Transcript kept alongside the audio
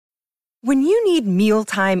When you need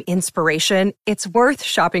mealtime inspiration, it's worth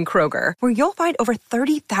shopping Kroger, where you'll find over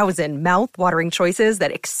 30,000 mouth-watering choices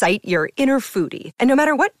that excite your inner foodie. And no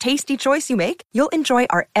matter what tasty choice you make, you'll enjoy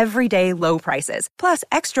our everyday low prices, plus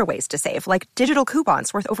extra ways to save, like digital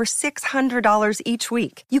coupons worth over $600 each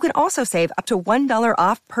week. You can also save up to $1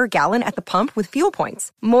 off per gallon at the pump with fuel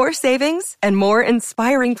points. More savings and more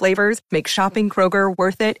inspiring flavors make shopping Kroger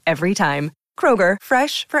worth it every time. Kroger,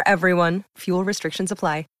 fresh for everyone. Fuel restrictions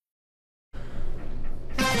apply.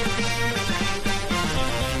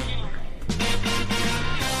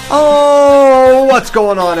 Oh, what's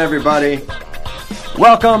going on, everybody?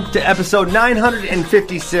 Welcome to episode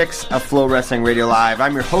 956 of Flow Wrestling Radio Live.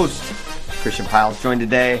 I'm your host, Christian Piles, joined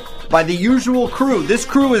today by the usual crew. This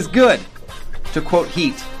crew is good, to quote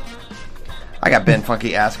Heat. I got Ben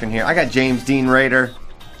Funky Askren here. I got James Dean Rader.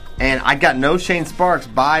 And I got no Shane Sparks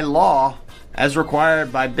by law, as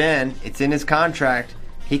required by Ben. It's in his contract.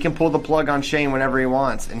 He can pull the plug on Shane whenever he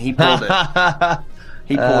wants, and he pulled it.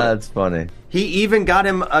 He pulled it. That's funny. He even got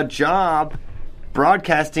him a job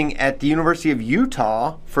broadcasting at the University of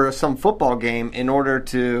Utah for some football game in order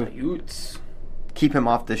to keep him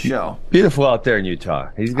off the show. Beautiful out there in Utah.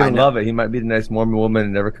 He's going to love it. He might be the nice Mormon woman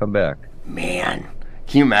and never come back. Man,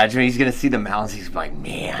 can you imagine? He's going to see the mountains. He's like,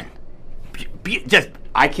 man.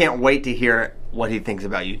 I can't wait to hear what he thinks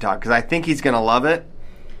about Utah because I think he's going to love it.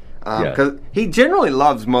 Because he generally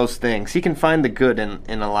loves most things. He can find the good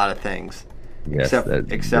in a lot of things. Yes, except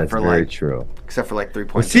that's for very like true. Except for like 3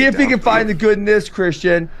 points. Well, see if he can find the good in this,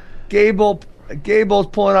 Christian. Gable's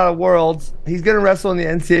pulling out of Worlds. He's going to wrestle in the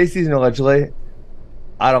NCAA season allegedly.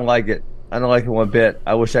 I don't like it. I don't like it one bit.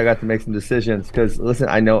 I wish I got to make some decisions because listen,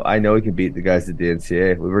 I know he can beat the guys at the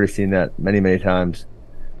NCAA. We've already seen that many times.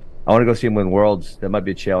 I want to go see him win Worlds. That might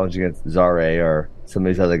be a challenge against Zare or some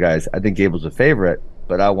of these other guys. I think Gable's a favorite,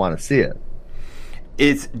 but I want to see it.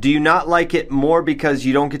 Do you not like it more because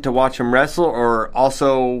you don't get to watch him wrestle, or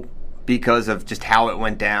also because of just how it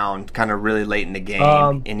went down, kind of really late in the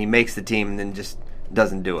game, and he makes the team and then just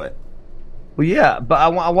doesn't do it? Well, yeah, but I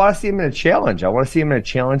want to see him in a challenge. I want to see him in a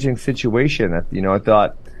challenging situation. I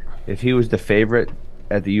thought if he was the favorite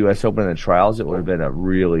at the U.S. Open and the trials, it would have been a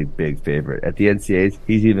really big favorite. At the NCAAs,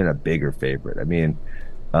 he's even a bigger favorite. I mean,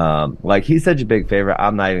 he's such a big favorite.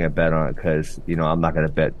 I'm not even gonna bet on it because I'm not gonna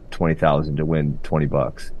bet $20,000 to win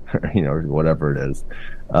 $20, or whatever it is.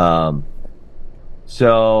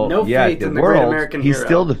 So faith in the great American he's hero.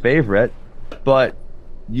 still the favorite, but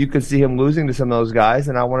you could see him losing to some of those guys,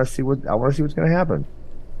 and I want to see what's going to happen.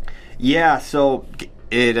 Yeah. So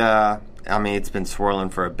it's been swirling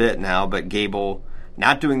for a bit now, but Gable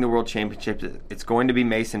not doing the World Championship. It's going to be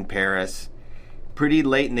Mason Paris. Pretty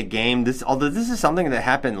late in the game. Although this is something that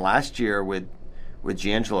happened last year with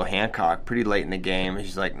D'Angelo Hancock. Pretty late in the game,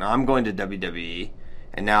 he's like, "No, I'm going to WWE."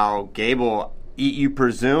 And now Gable, you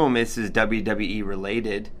presume this is WWE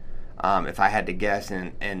related. If I had to guess,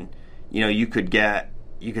 and you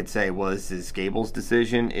could say, well, this is Gable's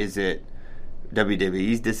decision. Is it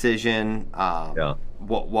WWE's decision?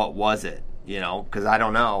 What was it? Because I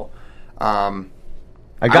don't know.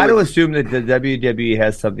 I got to assume that the WWE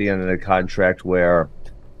has something under the contract where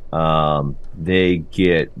they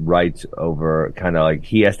get rights over kind of like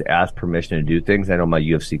he has to ask permission to do things. I know my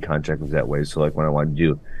UFC contract was that way. So like when I wanted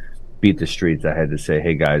to beat the streets, I had to say,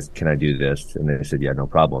 hey guys, can I do this? And they said, yeah, no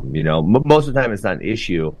problem. Most of the time it's not an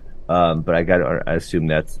issue, but I assume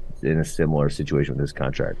that's in a similar situation with this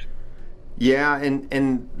contract. Yeah,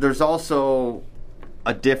 and there's also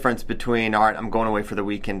a difference between, all right, I'm going away for the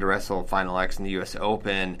weekend to wrestle Final X in the U.S.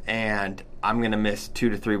 Open, and I'm going to miss 2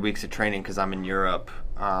 to 3 weeks of training because I'm in Europe.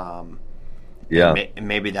 And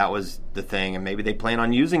maybe that was the thing, and maybe they plan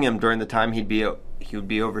on using him during the time he would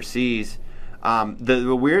be overseas.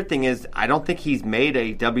 The weird thing is, I don't think he's made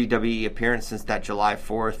a WWE appearance since that July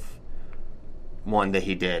 4th one that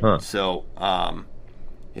he did. Huh. So, I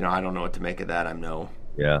don't know what to make of that. I'm no.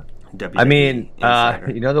 Yeah. WWE I mean,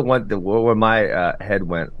 insider. the one where my head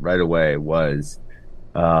went right away was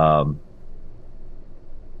the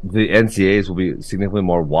NCAAs will be significantly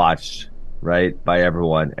more watched, right, by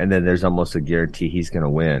everyone, and then there's almost a guarantee he's going to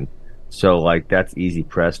win. So, like, that's easy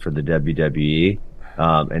press for the WWE,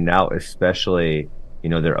 and now especially,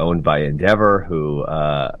 they're owned by Endeavor, who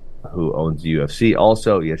owns the UFC.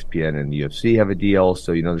 Also, ESPN and the UFC have a deal,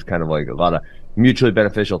 so there's kind of like a lot of mutually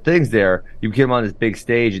beneficial things there. You get him on this big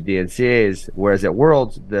stage at the NCAAs, whereas at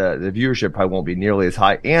Worlds, the viewership probably won't be nearly as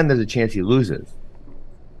high, and there's a chance he loses.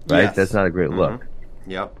 Right? Yes. That's not a great look.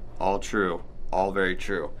 Yep. All true. All very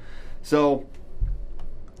true. So,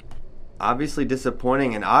 obviously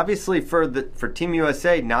disappointing, and obviously for Team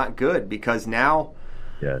USA, not good, because now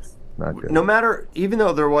not good. No matter, even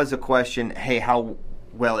though there was a question, hey, how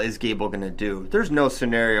well is Gable going to do? There's no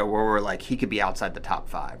scenario where we're like, he could be outside the top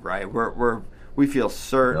 5, right? We feel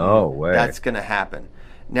certain that's going to happen.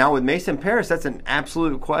 Now with Mason Paris, that's an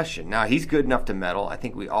absolute question. Now he's good enough to medal. I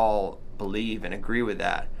think we all believe and agree with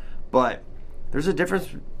that. But there's a difference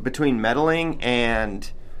between medaling and,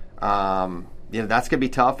 that's going to be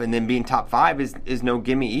tough. And then being top 5 is no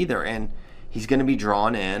gimme either. And he's going to be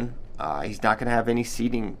drawn in. He's not going to have any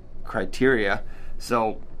seeding criteria.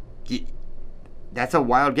 So that's a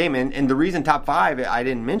wild game. And the reason top 5, I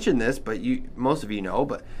didn't mention this, but most of you know,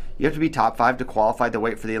 but you have to be top 5 to qualify the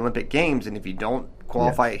weight for the Olympic Games. And if you don't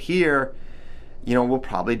qualify it here, we'll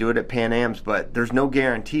probably do it at Pan Am's, but there's no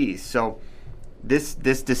guarantees. So this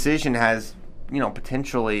decision has,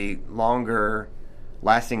 potentially longer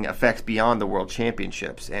lasting effects beyond the World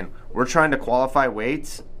Championships. And we're trying to qualify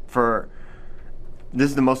weights for, this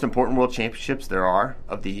is the most important World Championships there are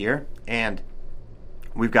of the year. And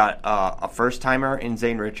we've got a first-timer in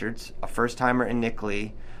Zane Richards, a first-timer in Nick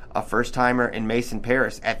Lee, a first-timer in Mason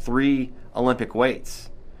Paris at 3 Olympic weights,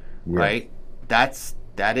 right?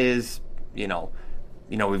 That is,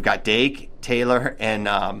 we've got Dake, Taylor,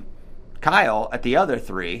 and Kyle at the other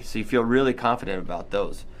 3, so you feel really confident about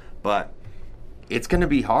those. But it's going to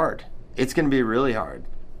be hard. It's going to be really hard.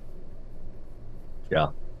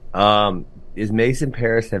 Yeah. Is Mason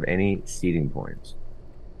Paris have any seeding points?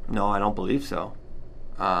 No, I don't believe so.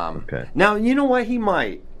 Okay. Now, you know what? He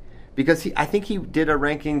might. Because I think he did a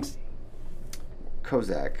rankings.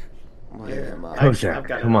 Kozak.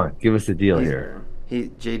 Kozak, come on. Give us the deal here.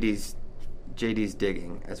 JD's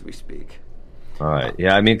digging as we speak. All right.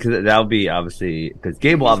 Yeah, I mean, because that would be obviously, because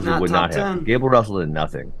Gable obviously would not have. Gable Russell did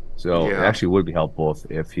nothing. So it actually would be helpful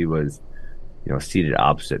if he was, seated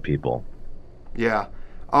opposite people. Yeah.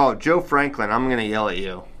 Oh, Joe Franklin, I'm going to yell at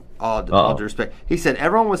you. All due respect. He said,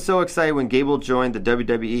 everyone was so excited when Gable joined the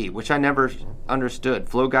WWE, which I never understood,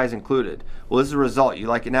 Flow guys included. Well, this is a result. You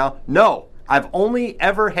like it now? No. I've only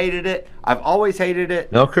ever hated it. I've always hated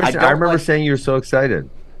it. No, Christian, I remember saying you were so excited.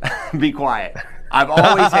 Be quiet. I've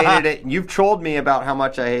always hated it. You've trolled me about how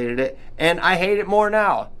much I hated it, and I hate it more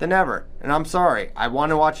now than ever. And I'm sorry. I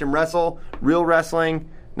want to watch him wrestle, real wrestling,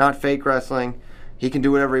 not fake wrestling. He can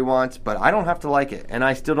do whatever he wants, but I don't have to like it, and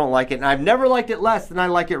I still don't like it, and I've never liked it less than I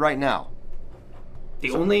like it right now.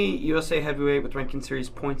 The only USA heavyweight with ranking series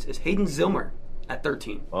points is Hayden Zilmer at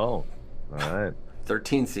 13. Oh, all right.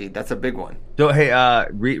 13 seed. That's a big one. So, hey,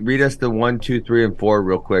 read us the 1, 2, 3, and 4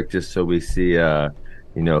 real quick, just so we see,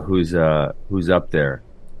 who's up there.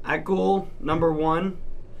 Akgul, number 1.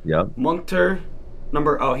 Yep. Munkter,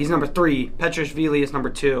 he's number 3. Petrashvili is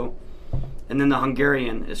number 2. And then the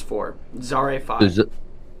Hungarian is 4. Zare 5.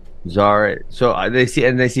 Zare. So they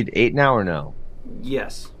seed 8 now or no?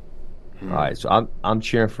 Yes. All right. So I'm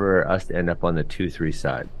cheering for us to end up on the 2-3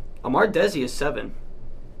 side. Amar Desi is 7.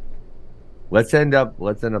 Let's end up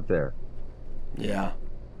there. Yeah.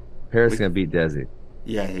 Paris is gonna beat Desi.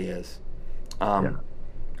 Yeah, he is.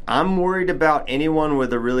 I'm worried about anyone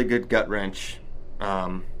with a really good gut wrench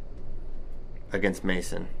against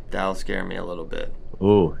Mason. That'll scare me a little bit.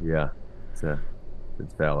 Oh yeah.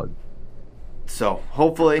 It's valid. So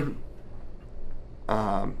hopefully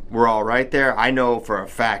we're all right there. I know for a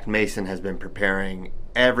fact Mason has been preparing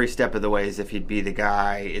every step of the way as if he'd be the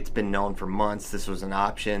guy. It's been known for months this was an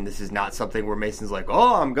option. This is not something where Mason's like,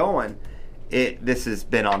 oh, I'm going. This has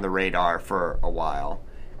been on the radar for a while.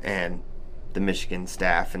 And the Michigan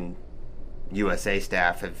staff and USA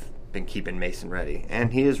staff have been keeping Mason ready.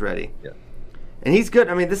 And he is ready. Yeah. And he's good.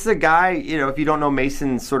 I mean, this is a guy, if you don't know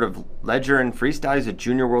Mason's sort of ledger in freestyle, he's a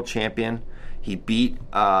junior world champion. He beat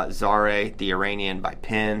Zare, the Iranian, by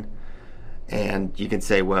pin. And you can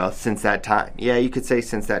say, well, since that time. Yeah, you could say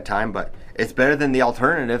since that time, but it's better than the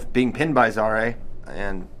alternative, being pinned by Zare.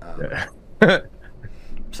 And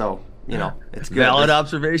so, it's good. Valid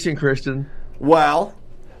observation, Christian. Well,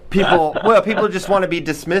 people just want to be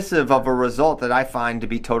dismissive of a result that I find to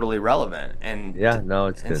be totally relevant, and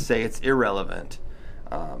it's good. Say it's irrelevant.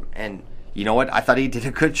 And you know what? I thought he did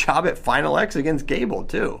a good job at Final X against Gable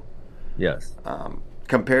too. Yes.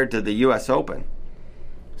 Compared to the U.S. Open.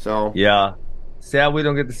 So yeah, sad we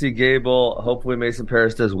don't get to see Gable. Hopefully Mason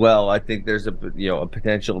Paris does well. I think there's a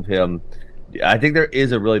potential of him. I think there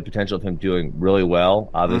is a really potential of him doing really well.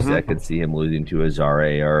 Obviously, I could see him losing to a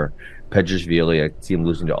Zare or Petrashvili. I could see him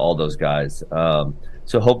losing to all those guys.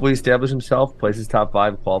 So hopefully he establishes himself, places top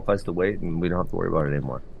 5, qualifies to weight, and we don't have to worry about it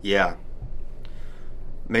anymore. Yeah.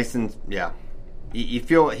 Mason's, you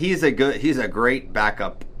feel he's a great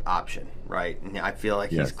backup option, right? And I feel like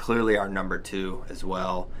he's clearly our number 2 as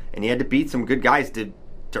well. And he had to beat some good guys to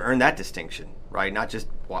to earn that distinction, right? Not just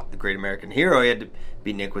the Great American Hero. He had to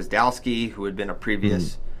be Nick Wisdowski, who had been a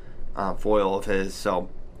previous foil of his. So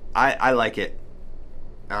I like it.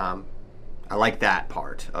 I like that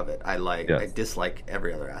part of it. I dislike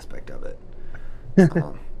every other aspect of it.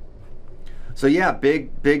 So yeah,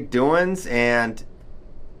 big doings, and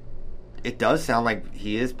it does sound like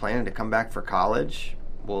he is planning to come back for college.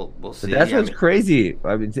 We'll see. That's what's crazy.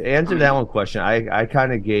 I mean, to answer that one question, I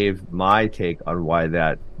kind of gave my take on why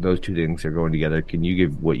those two things are going together. Can you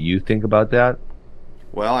give what you think about that?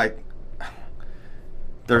 Well,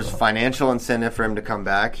 there's financial incentive for him to come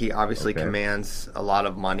back. He obviously commands a lot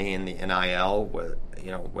of money in the NIL,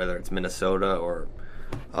 whether it's Minnesota or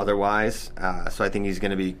otherwise. So I think he's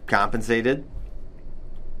going to be compensated.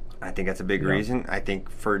 I think that's a big reason. I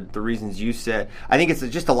think for the reasons you said, I think it's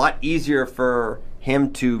just a lot easier for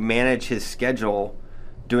him to manage his schedule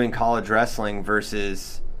doing college wrestling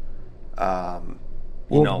versus, but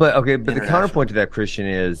the counterpoint to that, Christian,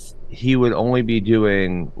 is he would only be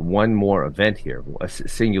doing one more event here, a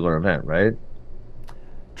singular event, right?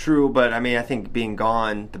 True, but I mean, I think being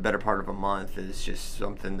gone the better part of a month is just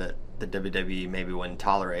something that the WWE maybe wouldn't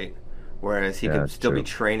tolerate, whereas he could still be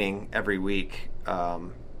training every week.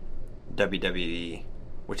 WWE,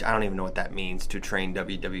 which I don't even know what that means to train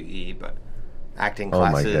WWE, but acting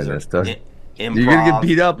classes or improv. You're gonna get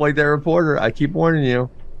beat up like that reporter. I keep warning you.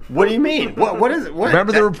 What do you mean? What is it?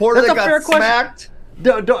 Remember the reporter that got smacked?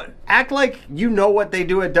 Don't act like you know what they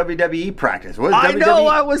do at WWE practice. I know,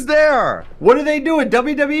 I was there. What do they do at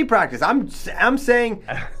WWE practice? I'm saying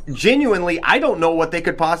genuinely, I don't know what they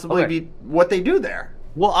could possibly be. What they do there.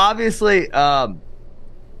 Well, obviously.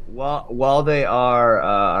 While they are,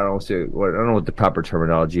 I don't know what the proper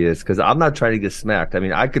terminology is, because I'm not trying to get smacked. I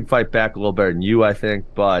mean, I could fight back a little better than you, I think,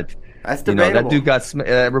 but that's debatable. That dude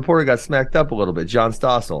that reporter got smacked up a little bit, John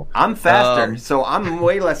Stossel. I'm faster, so I'm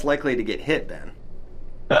way less likely to get hit then.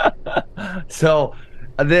 So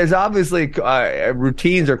there's obviously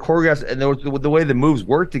routines or choreographs, and the way the moves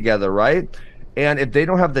work together, right? And if they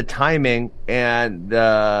don't have the timing and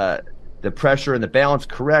the pressure and the balance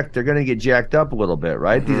correct, they're going to get jacked up a little bit,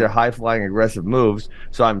 right? Mm-hmm. These are high-flying, aggressive moves.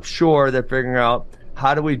 So I'm sure they're figuring out,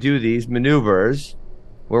 how do we do these maneuvers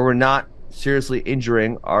where we're not seriously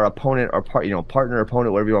injuring our opponent or partner,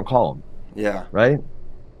 opponent, whatever you want to call them. Yeah. Right?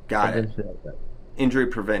 Got it. Injury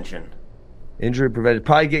prevention.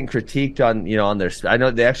 Probably getting critiqued on their. I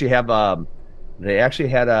know they actually have. They actually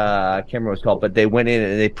had I can't remember what it's called, but they went in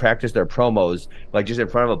and they practiced their promos like just in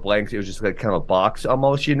front of a blank. It was just like kind of a box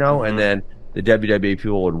almost, Mm-hmm. And then the WWE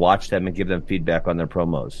people would watch them and give them feedback on their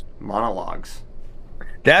promos. Monologues.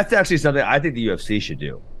 That's actually something I think the UFC should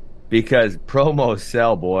do, because promos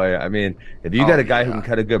sell, boy. I mean, if you got a guy who can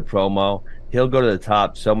cut a good promo, he'll go to the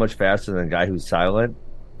top so much faster than a guy who's silent.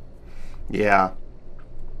 Yeah.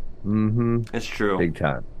 Mm-hmm. It's true. Big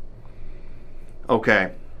time.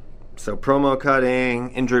 Okay. So promo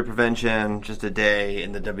cutting, injury prevention, just a day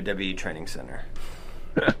in the WWE training center.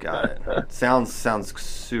 Got it. Sounds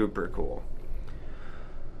super cool.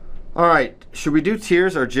 All right, should we do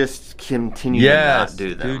tiers or just continue to not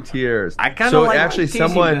do them? Do tiers. I kind of like actually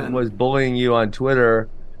someone was bullying you on Twitter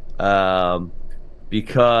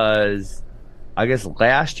because I guess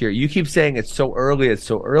last year, you keep saying it's so early,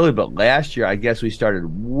 but last year I guess we started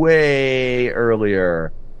way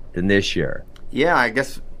earlier than this year. Yeah, I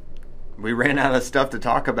guess we ran out of stuff to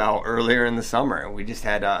talk about earlier in the summer. We just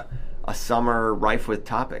had a summer rife with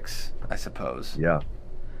topics, I suppose. Yeah.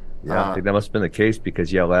 I think that must have been the case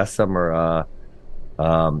because, last summer,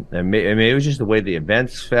 and maybe it was just the way the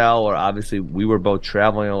events fell, or obviously we were both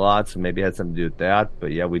traveling a lot, so maybe it had something to do with that.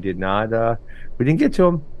 But, we did not, we didn't get to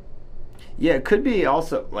them. Yeah, it could be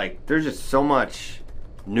also, there's just so much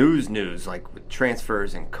news, like with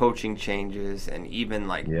transfers and coaching changes, and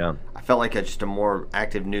even I felt like just a more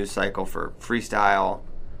active news cycle for freestyle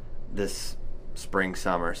this spring,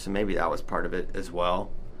 summer, so maybe that was part of it as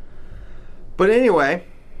well. But anyway,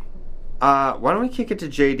 why don't we kick it to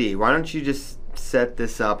JD? Why don't you just set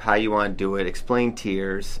this up how you want to do it, explain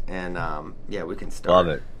tiers, and we can start. Love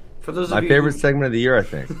it. For those my of you favorite segment of the year, I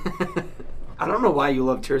think. I don't know why you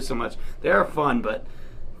love tiers so much. They are fun, but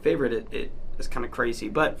favorite it is kind of crazy.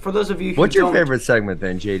 But for those of you who What's your favorite segment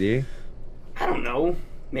then, JD? I don't know.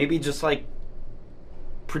 Maybe just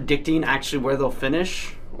predicting actually where they'll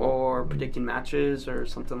finish, or predicting matches or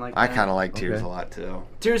something like that. I kind of like tiers a lot too.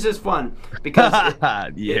 Tiers is fun because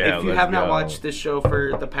if you have not watched this show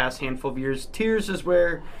for the past handful of years, tiers is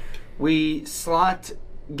where we slot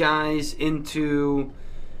guys into,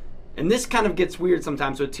 and this kind of gets weird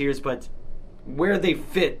sometimes with tiers, but where they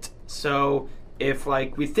fit. So if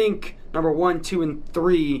we think number 1, 2, and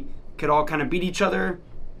 3 could all kind of beat each other,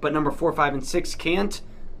 but number 4, 5, and 6 can't.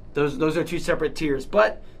 Those are two separate tiers.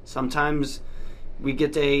 But sometimes we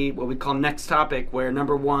get what we call next topic, where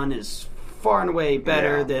number 1 is far and away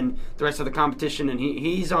better than the rest of the competition, and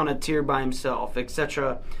he's on a tier by himself,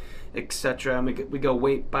 etc., etc. And we go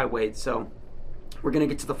weight by weight. So we're going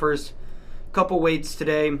to get to the first couple weights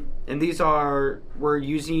today, and we're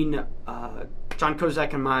using John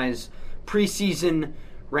Kozak and my's preseason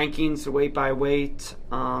rankings, weight by weight.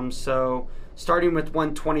 So starting with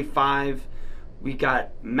 125, we got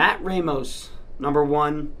Matt Ramos, number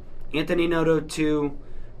 1, Anthony Noto, 2,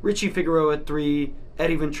 Richie Figueroa, 3,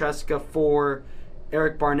 Eddie Ventresca, 4,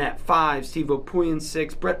 Eric Barnett, 5, Steve Opuyan,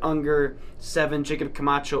 6, Brett Unger, 7, Jacob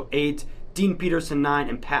Camacho, 8, Dean Peterson, 9,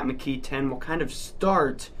 and Pat McKee, 10. We'll kind of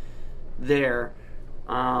start there.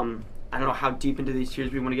 I don't know how deep into these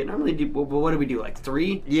tiers we want to get. Normally, what do we do, like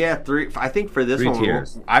 3? Yeah, 3. I think for this 3 one,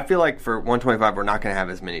 tiers. I feel like for 125, we're not going to have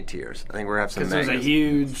as many tiers. I think we're going to have some megas. There's a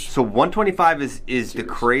huge... So 125 is the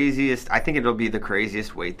craziest. I think it'll be the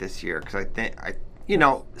craziest weight this year, because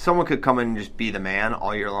someone could come in and just be the man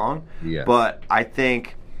all year long. Yeah. But I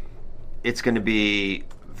think it's going to be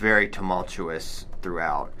very tumultuous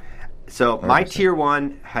throughout. So 100%. My tier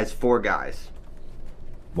 1 has 4 guys.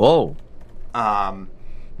 Whoa.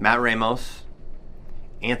 Matt Ramos,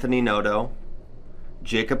 Anthony Noto,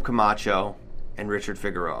 Jacob Camacho, and Richard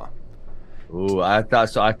Figueroa. Ooh, I thought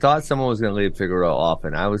someone was going to leave Figueroa off,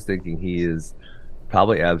 and I was thinking he is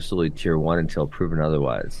probably absolutely tier 1 until proven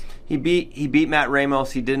otherwise. He beat Matt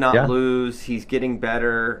Ramos. He did not lose. He's getting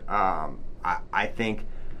better. I think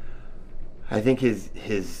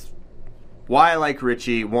his why I like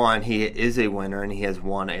Richie, 1, he is a winner and he has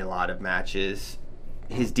won a lot of matches.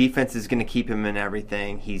 His defense is going to keep him in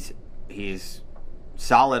everything. He's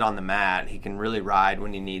solid on the mat. He can really ride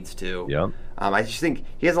when he needs to. Yep. I just think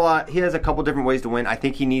he has a couple different ways to win. I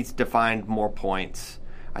think he needs to find more points.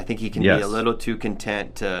 I think he can be a little too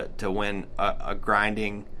content to win a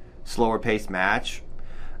grinding, slower paced match,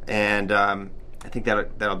 and I think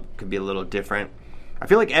that could be a little different. I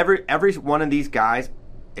feel like every one of these guys,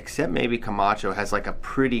 except maybe Camacho, has like a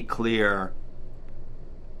pretty clear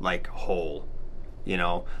like hole. And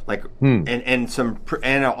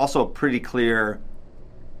also a pretty clear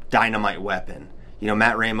dynamite weapon.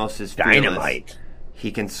 Matt Ramos is fearless. Dynamite.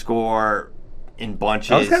 He can score in bunches.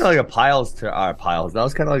 That was kind of like a Piles. That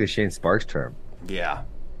was kind of like a Shane Sparks term. Yeah.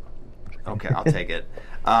 Okay, I'll take it.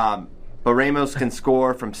 But Ramos can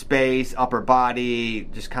score from space, upper body,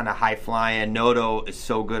 just kind of high flying. Noto is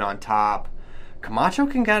so good on top. Camacho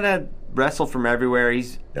can kind of wrestle from everywhere.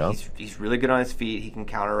 He's really good on his feet. He can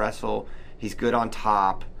counter wrestle. He's good on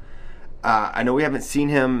top. I know we haven't seen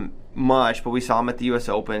him much, but we saw him at the U.S.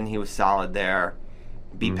 Open. He was solid there.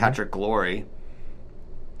 Beat Patrick Glory.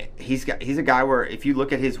 He's a guy where if you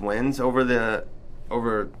look at his wins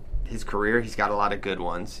over his career, he's got a lot of good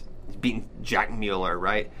ones. He's beaten Jack Mueller,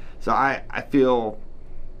 right? So I feel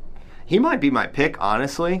he might be my pick,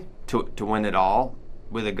 honestly, to win it all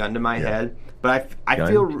with a gun to my head. But I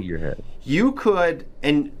feel to your head. You could,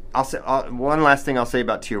 and I'll say one last thing I'll say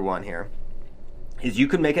about tier 1 here. Is you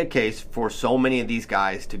could make a case for so many of these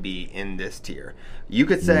guys to be in this tier. You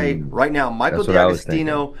could say right now, Michael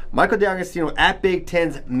D'Agostino at Big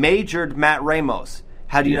Ten's majored Matt Ramos.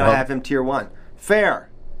 How do you not have him tier 1?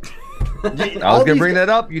 Fair. I was going to bring that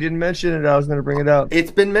up. You didn't mention it. I was going to bring it up.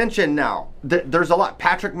 It's been mentioned now. There's a lot.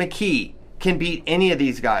 Patrick McKee can beat any of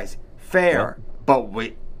these guys. Fair. Yep.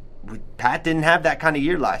 But Pat didn't have that kind of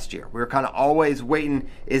year last year. We were kind of always waiting.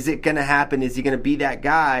 Is it going to happen? Is he going to be that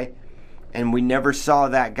guy? And we never saw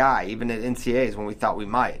that guy, even at NCAAs when we thought we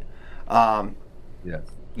might. Yes.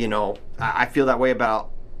 I feel that way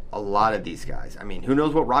about a lot of these guys. I mean, who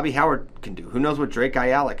knows what Robbie Howard can do? Who knows what Drake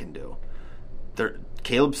Ayala can do?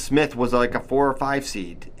 Caleb Smith was like a 4 or 5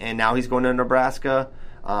 seed, and now he's going to Nebraska.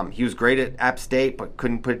 He was great at App State, but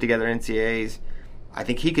couldn't put it together at NCAAs. I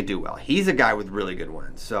think he could do well. He's a guy with really good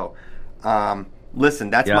wins. So, listen,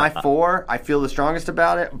 that's my 4. I feel the strongest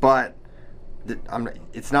about it, but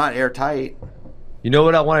it's not airtight. You know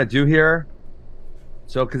what I want to do here?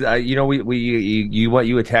 So, because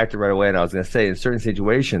you attacked it right away, and I was going to say in certain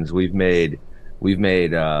situations we've made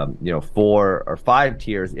 4 or 5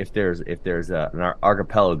 tiers if there's an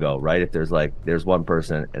archipelago, right? If there's one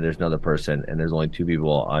person and there's another person and there's only 2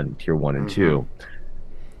 people on tier 1 and 2.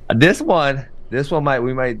 This one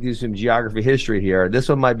we might do some geography history here. This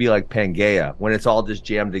one might be like Pangaea, when it's all just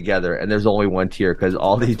jammed together and there's only one tier because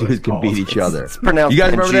all these dudes can beat each other. It's pronounced you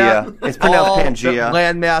guys Pangea. Remember that? It's pronounced Pangea. The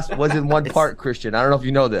landmass was in one part, Christian. I don't know if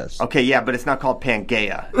you know this. Okay, yeah, but it's not called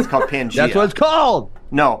Pangaea. It's called Pangea. That's what it's called.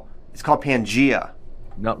 No, it's called Pangea.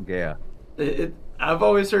 No, Gaia. I've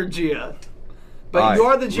always heard Gia. But you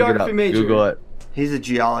are the geography major. Google it. He's a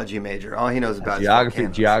geology major. All he knows about geography.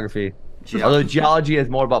 is Geography. Although geology is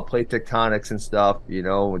more about plate tectonics and stuff,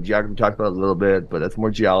 geography we talked about it a little bit, but that's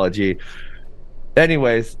more geology.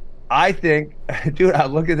 Anyways, I think, dude, I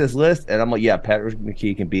look at this list and I'm like, yeah, Patrick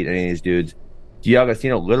McKee can beat any of these dudes.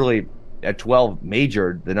 Giagostino literally at 12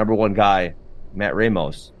 majored the number one guy, Matt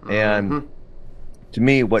Ramos. And to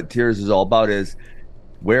me, what Tiers is all about is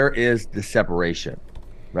where is the separation,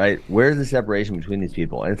 right? Where's the separation between these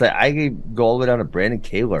people? And it's like I could go all the way down to Brandon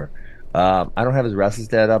Kaler. I don't have his wrestling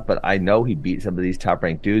stat up, but I know he beat some of these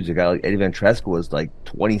top-ranked dudes. A guy like Eddie Van Tresca was like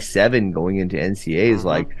 27 going into NCAAs.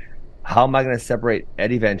 Like, how am I going to separate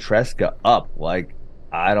Eddie Van Tresca up? Like,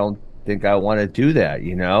 I don't think I want to do that,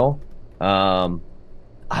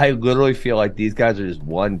 I literally feel like these guys are just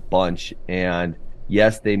one bunch, and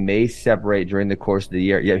yes, they may separate during the course of the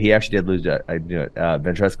year. Yeah, he actually did lose. Van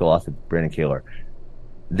Tresca lost to Brandon Kaler.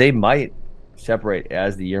 They might separate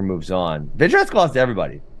as the year moves on. Van Tresca lost to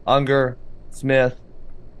everybody. Unger, Smith,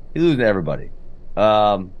 he's losing to everybody.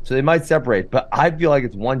 So they might separate, but I feel like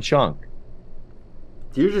it's one chunk.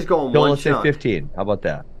 You're just going one let's chunk. Say 15. How about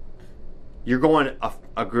that? You're going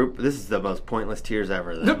a group. This is the most pointless Tiers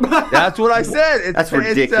ever. That's what I said. That's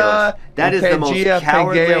ridiculous. That is the most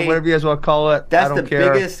cowardly. Pangea, whatever you guys want to call it. That's the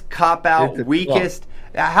biggest cop-out, weakest.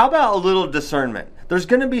 How about a little discernment? There's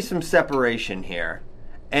going to be some separation here.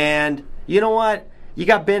 And you know what? You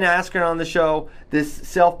got Ben Askren on the show, this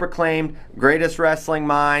self-proclaimed greatest wrestling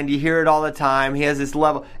mind. You hear it all the time. He has this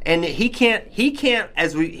level. And he can't,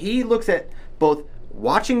 he looks at both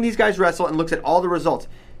watching these guys wrestle and looks at all the results.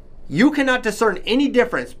 You cannot discern any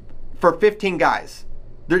difference for 15 guys.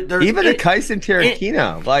 Even a Kyson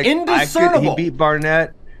Tarantino. Indiscernible. He beat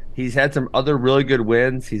Barnett. He's had some other really good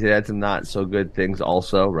wins. He's had some not so good things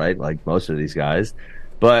also, right? Like most of these guys.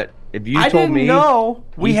 But if you told me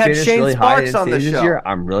we had Shane really Sparks on the show this year,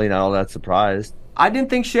 I'm really not all that surprised. I didn't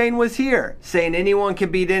think Shane was here, saying anyone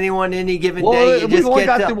can beat anyone any given day. We only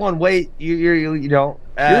got through one weight.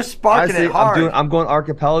 You're sparking it hard. I'm going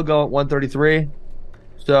Archipelago at 133.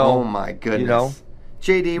 So, oh my goodness,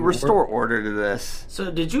 JD, restore order to this.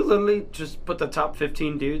 So did you literally just put the top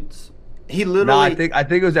 15 dudes? He literally. No, I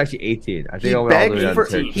think it was actually 18. I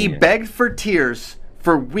think he begged for Tiers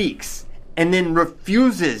for weeks and then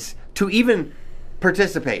refuses to even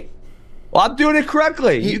participate. Well, I'm doing it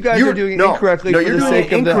correctly. You guys are doing it incorrectly for the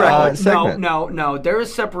sake of the segment. No. There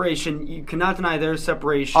is separation. You cannot deny there is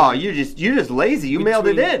separation. Oh, you're just lazy. You mailed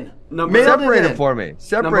it in. Separate them for me.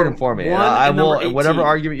 Separate them for me. I will. Whatever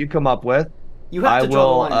argument you come up with, you have to draw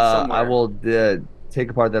the line somewhere. I will take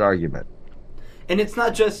apart that argument. And it's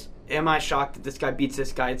not just, am I shocked that this guy beats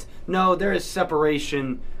this guy? It's, no, there is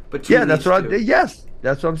separation between. Yeah, that's what. Yes,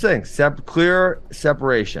 that's what I'm saying. Clear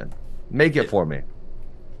separation. Make it for me.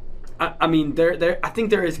 I mean, I think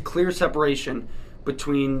there is clear separation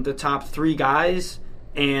between the top three guys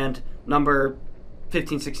and number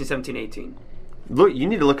 15, 16, 17, 18. Look, you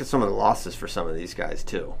need to look at some of the losses for some of these guys,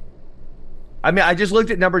 too. I mean, I just looked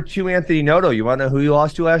at number 2, Anthony Noto. You want to know who he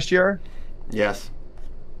lost to last year? Yes.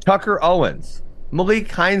 Tucker Owens. Malik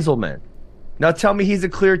Heinzelman. Now tell me he's a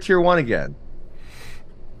clear tier 1 again.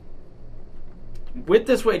 With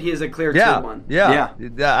this weight, he is a clear tier 1. Yeah.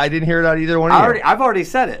 I didn't hear it on either one of you. I've already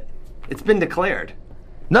said it. It's been declared.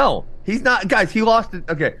 No, he's not. Guys, he lost it.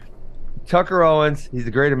 Okay. Tucker Owens, he's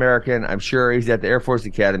a great American. I'm sure he's at the Air Force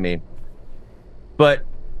Academy. But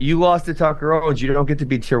you lost to Tucker Owens. You don't get to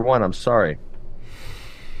be tier 1. I'm sorry.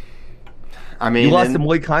 I mean, you lost to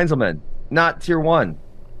Malik Heinzelman, not tier 1.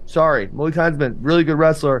 Sorry. Malik Heinzelman, really good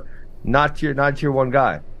wrestler, not tier 1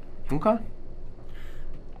 guy. Okay.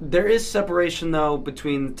 There is separation, though,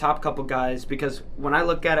 between the top couple guys because when I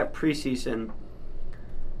look at it preseason,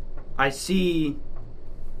 I see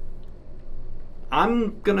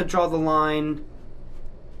I'm going to draw the line.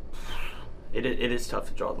 It is tough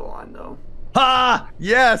to draw the line, though.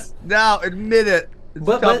 Yes! Now, admit it. It's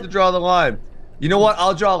tough to draw the line. You know what?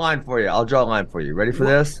 I'll draw a line for you. Ready for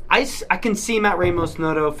this? I can see Matt Ramos,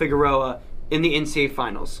 Noto, Figueroa in the NCAA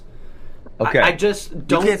finals. Okay. I just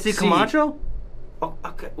don't You can't see Camacho? Oh,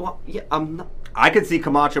 okay. Well, yeah, I'm not. I could see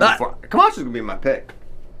Camacho before. Camacho's going to be my pick.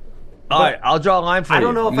 All right, I'll draw a line for you. I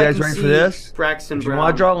don't know if you guys I can ready see for this? Braxton if Brown. You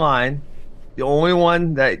want to draw a line, the only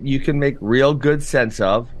one that you can make real good sense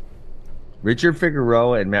of, Richard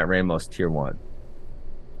Figueroa and Matt Ramos, tier 1.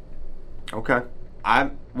 Okay.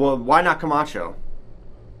 Well, why not Camacho?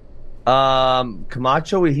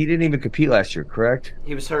 Camacho, he didn't even compete last year, correct?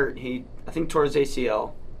 He was hurt. I think tore his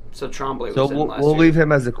ACL. So Tremblay was in last year. We'll leave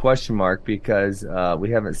him as a question mark because we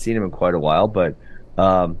haven't seen him in quite a while. But,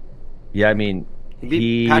 yeah, I mean, He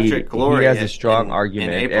beat Patrick Glory. He has a strong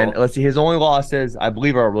argument. And let's see, his only losses, I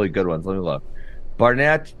believe, are really good ones. Let me look.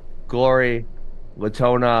 Barnett, Glory,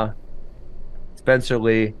 Latona, Spencer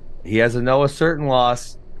Lee. He has a Noah Certain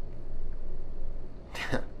loss.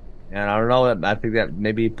 And I don't know. I think that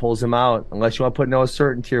maybe pulls him out. Unless you want to put Noah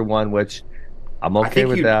Certain tier 1, which I'm okay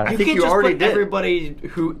with that. I think you already did. Everybody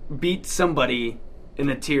who beat somebody in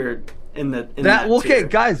a tier that okay, tier.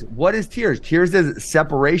 Guys, what is tiers? Tiers is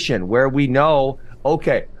separation where we know.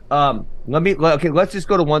 Okay, let's just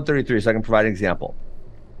go to 133 so I can provide an example.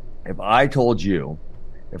 If I told you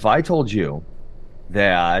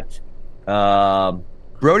that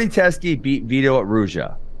Brody Teske beat Vito at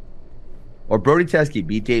Ruja, or Brody Teske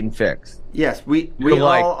beat Dayton Fix. Yes, we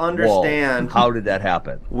all understand. How did that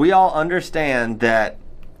happen? We all understand that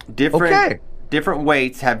different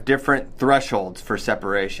weights have different thresholds for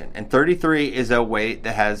separation. And 33 is a weight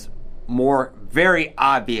that has more very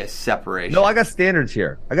obvious separation. No, I got standards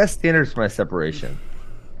here. I got standards for my separation.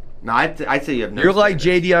 No, I'd say you have no You're standards.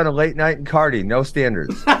 like JD on a late night in Cardi. No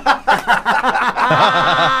standards. I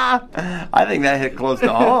think that hit close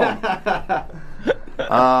to home.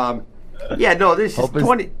 Yeah, no, this is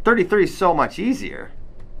 33 is so much easier.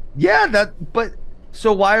 Yeah,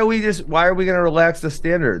 so why are we going to relax the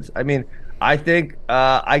standards? I mean, I think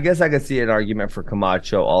I guess I could see an argument for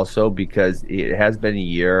Camacho also because it has been a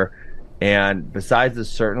year, and besides the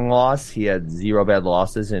Certain loss, he had 0 bad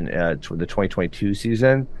losses in the 2022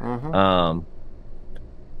 season. Mm-hmm.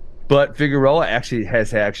 But Figueroa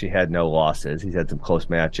has had no losses. He's had some close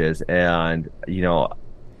matches, and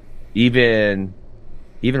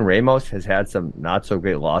even Ramos has had some not so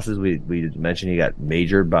great losses. We mentioned he got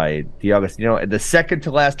majored by D'Agostino at the second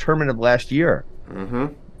to last tournament of last year. Mm-hmm.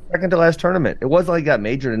 Second to last tournament. It wasn't like he got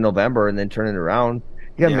majored in November and then turned it around.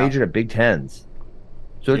 He got majored at Big Tens.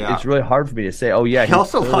 So it's really hard for me to say, oh, yeah. He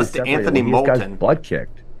also lost to Anthony Moulton. He got butt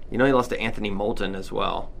kicked. He lost to Anthony Moulton as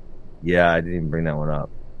well. Yeah, I didn't even bring that one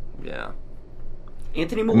up. Yeah.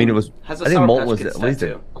 Anthony Moulton I think Moulton was at least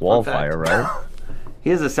a qualifier, right?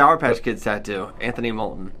 He has a Sour Patch Kids tattoo. Anthony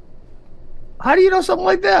Moulton. How do you know something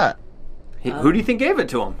like that? Who do you think gave it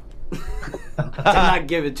to him? Did not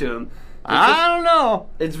give it to him. I don't know.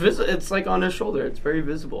 It's like on his shoulder. It's very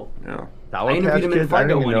visible. Yeah. Sour Patch Kids, I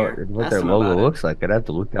don't even know what their logo looks like. I'd have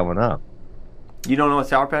to look that one up. You don't know what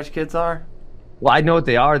Sour Patch Kids are? Well, I know what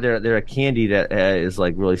they are. They're a candy that is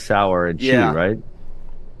like really sour and chewy, right?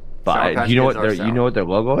 But do you know what their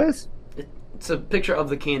logo is? It's a picture of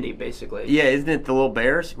the candy, basically. Yeah, isn't it the little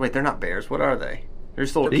bears? Wait, they're not bears. What are they? They're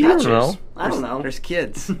just little catchers. I don't know. There's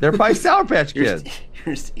kids. They're probably Sour Patch Kids.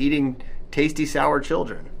 You're just eating tasty sour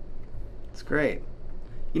children. It's great.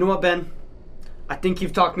 You know what, Ben? I think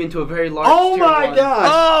you've talked me into a very large. Oh my gosh!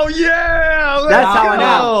 Oh yeah! That's how I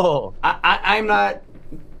know. I'm not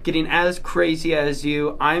getting as crazy as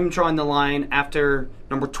you. I'm drawing the line after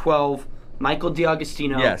number 12, Michael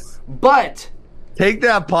D'Agostino. Yes. But take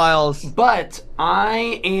that, Piles. But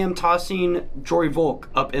I am tossing Jory Volk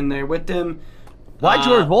up in there with him. Why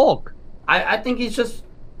Jory Volk? I think he's just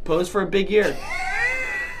posed for a big year.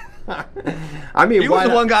 I mean, he was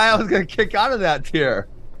the one guy I was going to kick out of that tier.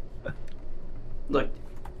 Look,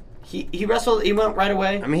 he wrestled. He went right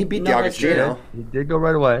away. I mean, he beat D'Agostino. He did go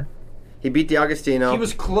right away. He beat D'Agostino. He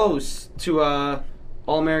was close to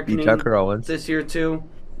All-American Tucker Owens this year too.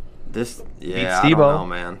 I don't know,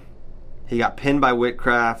 man. He got pinned by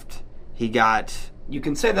Whitcraft. He got. You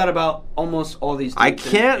can say that about almost all these. I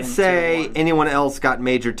can't say anyone else got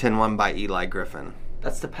major 10-1 by Eli Griffin.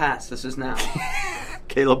 That's the past. This is now.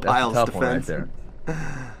 Caleb Piles' defense. Right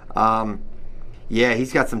there. Yeah,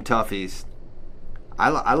 he's got some toughies.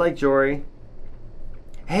 I like Jory.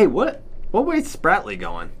 Hey, what weight's Spratley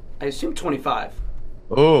going? I assume 25.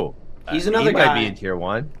 Oh, he's another he guy. He might be in tier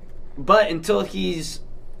 1. But until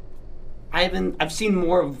I've seen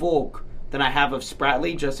more of Volk than I have of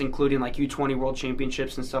Spratley, just including like U20 World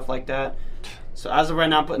Championships and stuff like that. So as of right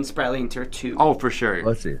now, I'm putting Spratley in tier 2. Oh, for sure.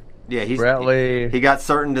 Let's see. Yeah, Spratley. He got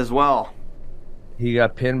Certain as well. He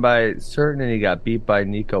got pinned by Certain and he got beat by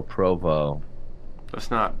Nico Provo. That's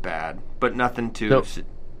not bad, but nothing to.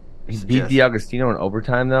 He beat D'Agostino in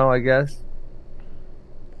overtime, though, I guess.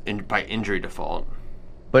 By injury default.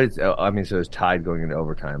 But it's, so it's tied going into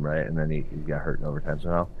overtime, right? And then he got hurt in overtime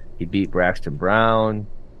somehow. He beat Braxton Brown.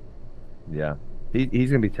 Yeah. He's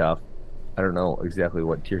going to be tough. I don't know exactly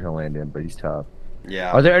what tier he'll land in, but he's tough.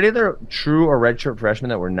 Yeah. Are there any other true or redshirt freshmen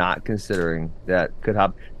that we're not considering that could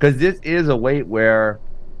hop? Because this is a weight where,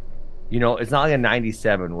 it's not like a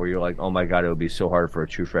 97 where you're like, oh my God, it would be so hard for a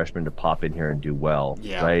true freshman to pop in here and do well.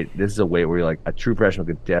 Yeah. Right? This is a weight where you're like, a true freshman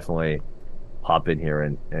could definitely hop in here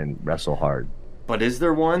and wrestle hard. But is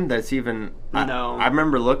there one that's even... No. I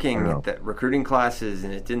remember looking at the recruiting classes,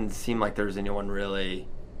 and it didn't seem like there was anyone really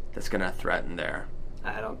that's going to threaten there.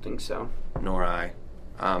 I don't think so. Nor I.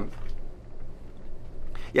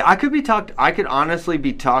 Yeah, I could honestly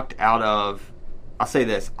be talked out of... I'll say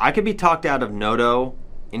this. I could be talked out of Noto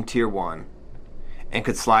in Tier 1 and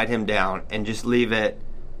could slide him down and just leave it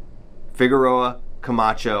Figueroa,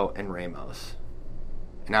 Camacho, and Ramos.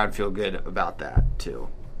 And I would feel good about that, too.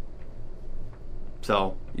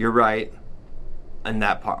 So, you're right on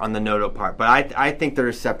that part, on the Noto part. But I think there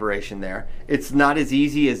is separation there. It's not as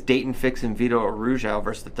easy as Dayton Fix and Vito Arujau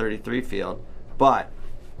versus the 33 field. But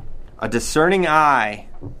a discerning eye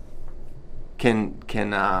can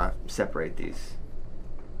separate these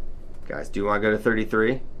guys. Do you want to go to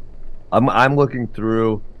 33? I'm looking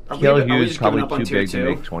through. Cale Hughes probably too big to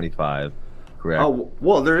make 25. Correct. Oh,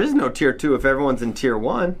 well, there is no Tier 2 if everyone's in Tier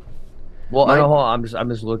 1. Well, hold on. I'm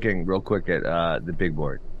just looking real quick at the big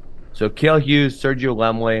board. So Cale Hughes, Sergio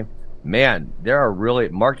Lemley, man, there are really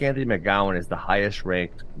Mark Anthony McGowan is the highest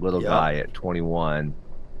ranked little guy at 21.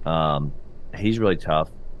 He's really tough,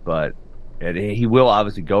 but he will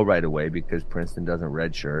obviously go right away because Princeton doesn't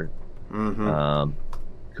redshirt. Mm-hmm.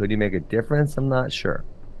 Could he make a difference? I'm not sure.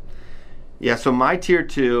 Yeah. So my Tier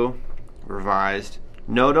 2 revised: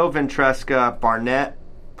 Noto, Ventresca, Barnett,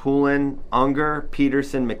 Poulin, Unger,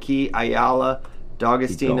 Peterson, McKee, Ayala,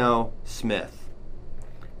 D'Agostino, Smith.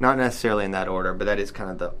 Not necessarily in that order, but that is kind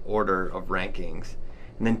of the order of rankings.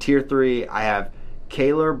 And then Tier 3, I have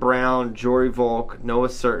Kaler, Brown, Jory Volk, Noah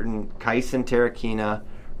Certain, Kyson Terrakina,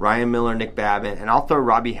 Ryan Miller, Nick Babin, and I'll throw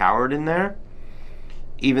Robbie Howard in there,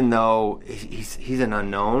 even though he's an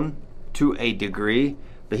unknown to a degree.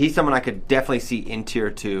 But he's someone I could definitely see in Tier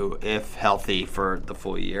 2 if healthy for the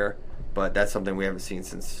full year. But that's something we haven't seen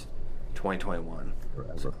since 2021.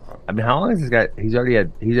 So, I mean, how long has this guy? He's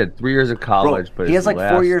had 3 years of college, but he has like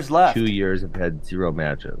 4 years left. 2 years have had 0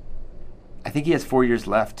 matches. I think he has 4 years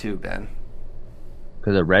left too, Ben.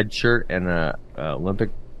 Because a red shirt and a Olympic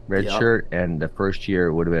red shirt, and the first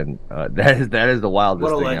year would have been that is the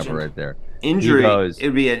wildest thing ever right there. Injury, it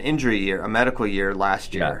would be an injury year, a medical year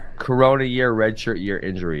last year. Yeah. Corona year, red shirt year,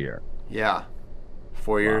 injury year. Yeah,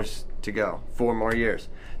 4 years to go. 4 more years.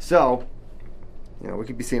 So, we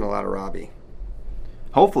could be seeing a lot of Robbie.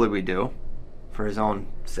 Hopefully we do, for his own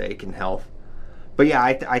sake and health. But yeah,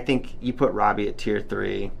 I think you put Robbie at Tier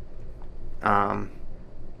 3. And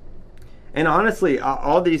honestly,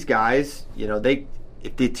 all these guys,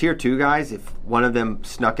 if the Tier 2 guys, if one of them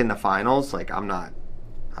snuck in the finals, like I'm not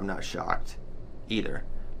shocked either.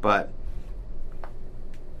 But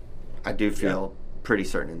I do feel pretty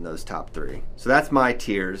certain in those top 3. So that's my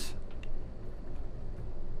tiers.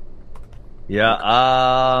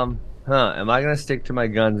 Yeah. Am I going to stick to my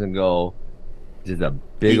guns and go just a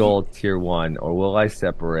big old Tier 1, or will I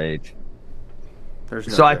separate? There's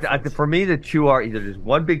no so for me, the 2 are either just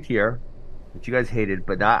one big tier, which you guys hated,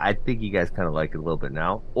 but I think you guys kind of like it a little bit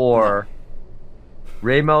now, or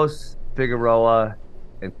Ramos, Figueroa,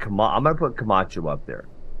 and Camacho. I'm going to put Camacho up there.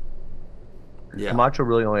 Yeah. Camacho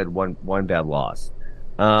really only had one bad loss.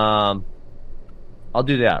 I'll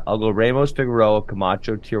do that. I'll go Ramos, Figueroa,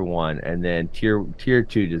 Camacho, Tier 1, and then Tier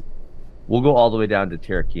 2 we'll go all the way down to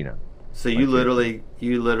Terrakina. So you literally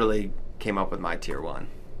came up with my Tier 1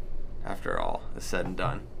 after all is said and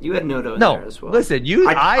done. You had Noto in there as well. Listen,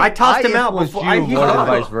 I tossed him out before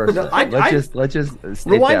vice versa. Let's just state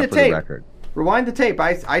rewind that for the tape. The record. Rewind the tape.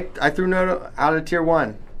 I threw Noto out of Tier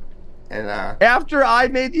 1. And after I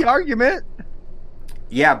made the argument.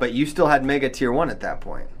 Yeah, but you still had Mega Tier 1 at that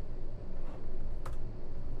point.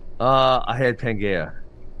 I had Pangea.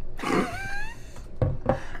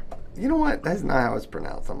 You know what? That's not how it's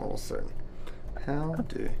pronounced. I'm almost certain. How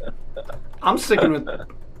do? I'm sticking with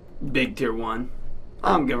big Tier 1.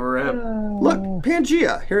 I don't give a rip. Look,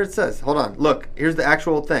 Pangea. Here it says. Hold on. Look, here's the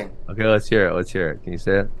actual thing. Okay, let's hear it. Can you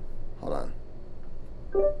say it? Hold on.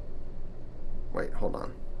 Wait, hold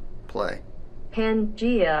on. Play.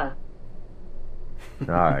 Pangea. All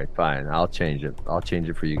right, fine. I'll change it. I'll change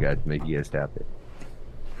it for you guys to make you guys happy.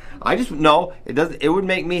 It would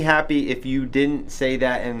make me happy if you didn't say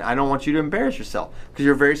that, and I don't want you to embarrass yourself because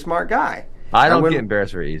you're a very smart guy. I don't get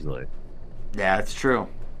embarrassed very easily. Yeah, that's true.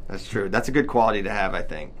 That's a good quality to have, I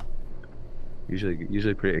think.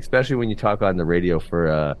 Usually pretty, especially when you talk on the radio for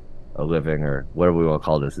a living or whatever we want to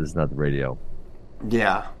call this. This is not the radio.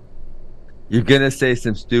 Yeah. You're gonna say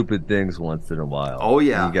some stupid things once in a while. Oh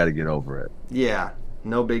yeah. You got to get over it. Yeah.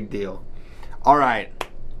 No big deal. All right.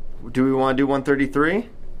 Do we want to do 133?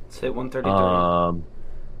 Let's hit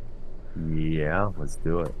 133. Yeah, let's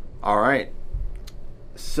do it. All right.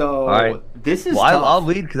 So all right. This is well, tough. I'll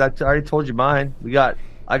lead because I already told you mine.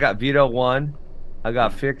 I got Vito 1, I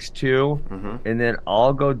got Fix 2, and then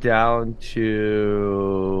I'll go down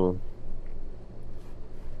to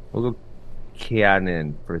we'll go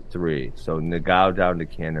Cannon for 3. So Nagao down to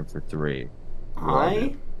Cannon for 3.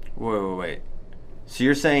 Wait. So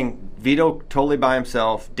you're saying Vito totally by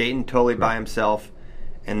himself, Dayton totally by himself,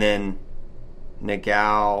 and then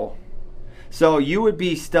Nagao. So you would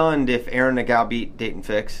be stunned if Aaron Nagao beat Dayton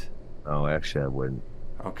Fix? Oh, actually, I wouldn't.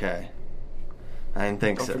 Okay. I didn't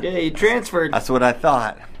think so. Yeah, he transferred. That's what I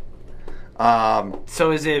thought.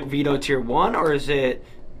 So is it Vito tier 1 or is it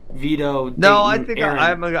Vito? Dayton, no, I think Aaron,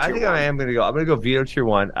 I am going to go. I'm going to go Vito tier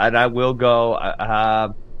 1, and I will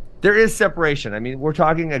go. There is separation. I mean, we're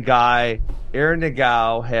talking a guy. Aaron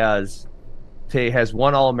Nagao has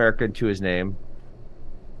one All-American to his name,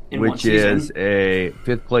 which is a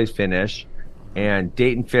 5th place finish, and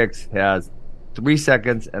Dayton Fix has 3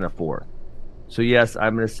 seconds and a 4. So yes,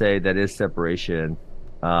 I'm going to say that is separation.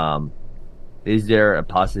 Is there a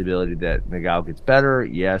possibility that Nagao gets better?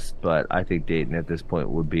 Yes, but I think Dayton at this point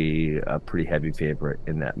would be a pretty heavy favorite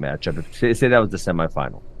in that matchup. Say that was the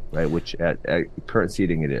semifinal, right? Which at current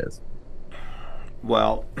seeding it is.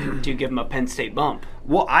 Well, do you give him a Penn State bump?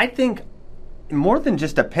 Well, I think more than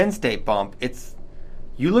just a Penn State bump, it's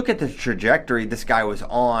you look at the trajectory this guy was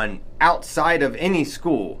on outside of any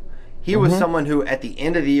school. He was someone who at the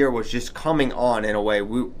end of the year was just coming on in a way.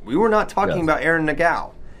 We were not talking about Aaron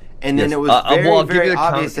Nagao. And then it was very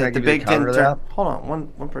obvious that the Big Ten hold on,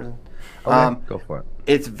 one person. Okay, go for it.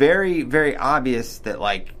 It's very, very obvious that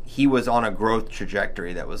like he was on a growth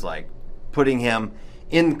trajectory that was like putting him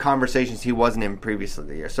in conversations he wasn't in previously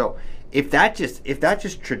the year. So if that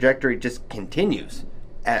trajectory just continues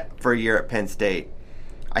for a year at Penn State,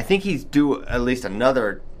 I think he's due at least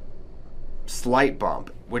another slight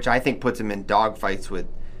bump, which I think puts him in dogfights with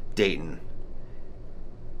Dayton.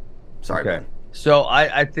 Sorry, Ben. So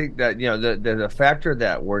I think that the factor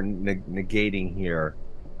that we're negating here,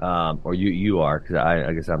 or you are, because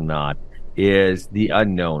I guess I'm not, is the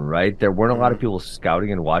unknown, right? There weren't a lot of people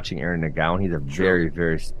scouting and watching Aaron Nagao. He's a very,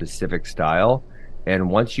 very specific style. And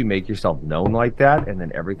once you make yourself known like that, and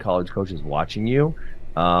then every college coach is watching you,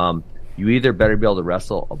 you either better be able to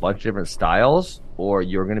wrestle a bunch of different styles, or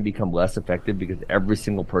you're going to become less effective because every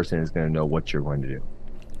single person is going to know what you're going to do.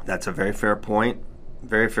 That's a very fair point.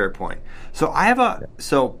 Very fair point. So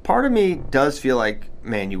so part of me does feel like,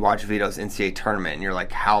 man, you watch Vito's NCAA tournament and you're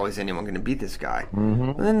like, how is anyone going to beat this guy?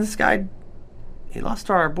 And then this guy, he lost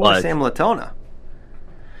to our boy Sam Latona,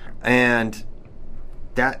 and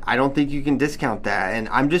that I don't think you can discount that. And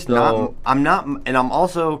I'm just not. I'm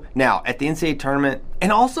also now at the NCAA tournament,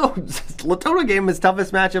 and also Latona gave him his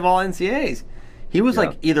toughest match of all NCAAs. He was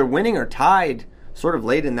like either winning or tied, sort of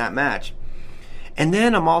late in that match. And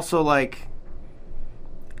then I'm also like,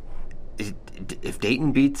 if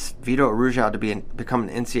Dayton beats Vito Arujau to become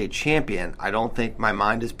an NCAA champion, I don't think my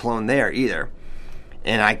mind is blown there either.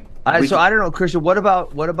 And I don't know, Christian. What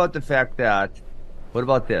about the fact that? What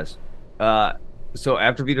about this? So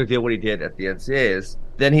after Vito did what he did at the NCAAs,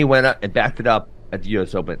 then he went up and backed it up at the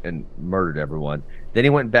U.S. Open and murdered everyone. Then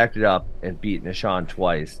he went and backed it up and beat Nishan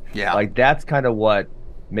twice. Yeah, like that's kind of what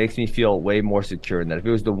makes me feel way more secure in that. If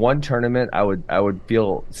it was the one tournament, I would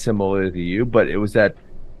feel similar to you, but it was that.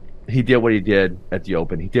 He did what he did at the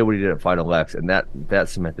Open. He did what he did at Final X, and that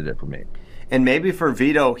cemented it for me. And maybe for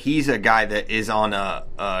Vito, he's a guy that is on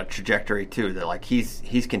a trajectory too. That like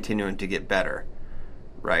he's continuing to get better,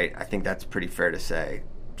 right? I think that's pretty fair to say.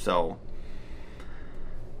 So,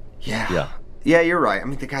 yeah, you're right. I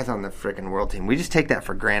mean, the guy's on the freaking world team. We just take that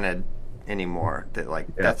for granted anymore. That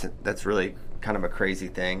like that's really kind of a crazy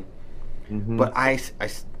thing. But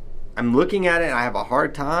I'm looking at it, and I have a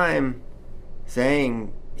hard time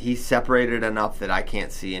saying he's separated enough that I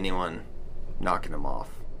can't see anyone knocking him off.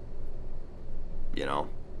 You know?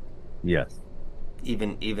 Yes.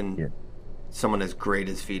 Even someone as great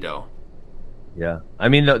as Vito. Yeah. I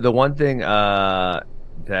mean, the one thing that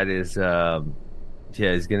is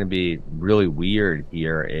is going to be really weird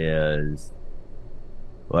here is,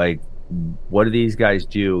 like, what do these guys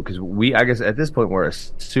do? Because I guess at this point, we're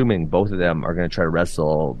assuming both of them are going to try to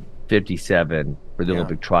wrestle 57 for the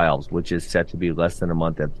Olympic trials, which is set to be less than a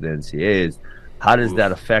month after the NCAAs. How does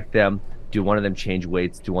that affect them? Do one of them change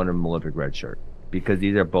weights? Do one of them Olympic red shirt? Because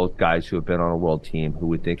these are both guys who have been on a world team who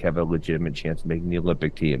we think have a legitimate chance of making the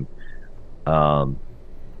Olympic team. That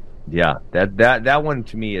one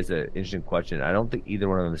to me is an interesting question. I don't think either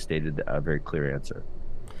one of them stated a very clear answer.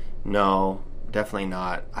 No, definitely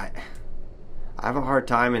not. I have a hard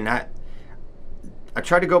time in that. I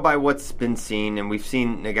try to go by what's been seen, and we've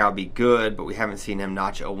seen Nagao be good, but we haven't seen him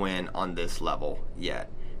notch a win on this level yet.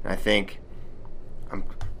 And I think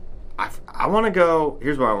I want to go.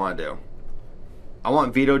 Here's what I want to do. I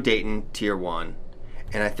want Vito Dayton tier 1,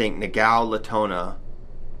 and I think Nagao Latona.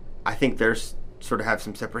 I think there's sort of have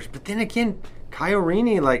some separation, but then again,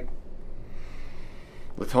 Kyorini, like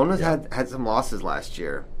Latona's had some losses last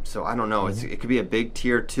year, so I don't know. Mm-hmm. It could be a big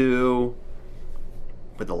tier 2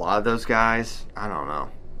 with a lot of those guys. I don't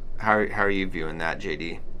know. How are you viewing that,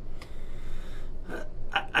 JD?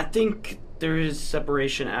 I think there is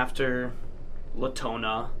separation after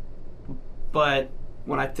Latona, but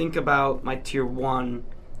when I think about my tier 1,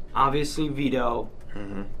 obviously Vito,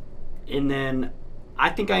 mm-hmm. and then I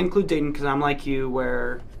think I include Dayton because I'm like you,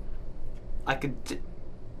 where I could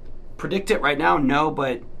predict it right now. No,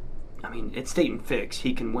 but I mean it's Dayton Fix.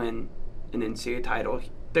 He can win an NCAA title.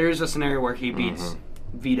 There's a scenario where he beats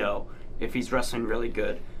mm-hmm. Vito if he's wrestling really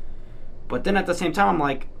good. But then at the same time, I'm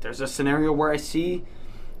like, there's a scenario where I see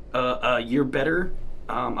a year better,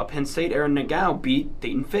 a Penn State Aaron Nagao beat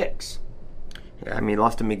Dayton Fix. Yeah, I mean,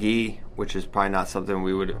 lost to McGee, which is probably not something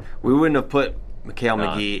we wouldn't have put Mikhail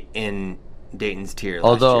McGee in Dayton's tier.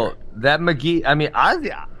 Although last year. That McGee, I mean,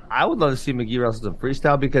 I would love to see McGee wrestle some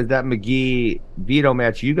freestyle because that McGee Vito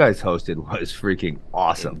match you guys hosted was freaking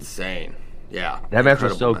awesome, insane. Yeah, that match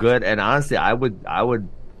was so good. And honestly, I would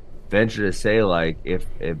venture to say, like, if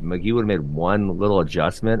McGee would have made one little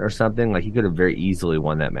adjustment or something, like he could have very easily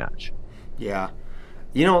won that match. Yeah,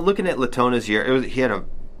 you know, looking at Latona's year, he had a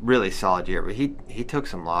really solid year, but he took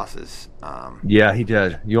some losses. Yeah, he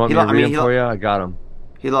did. You want me to read him for you? I got him.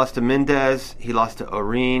 He lost to Mendez. He lost to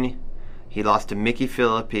Oreen. He lost to Mickey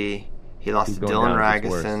Philippi. He lost to Dylan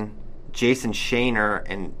Ragusan, Jason Shaner,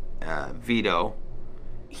 and Vito.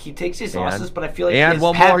 He takes his losses, but I feel like and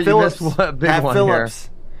one more. You missed a big Pat one Phillips.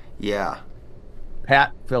 Here. Yeah.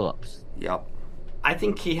 Pat Phillips. Yep. I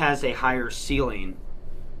think he has a higher ceiling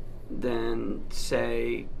than,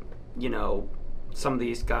 say, you know, some of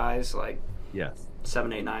these guys like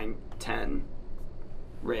 7, 8, 9, 10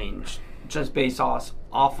 range, just based off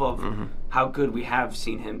of mm-hmm. how good we have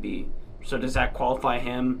seen him be. So does that qualify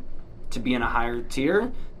him to be in a higher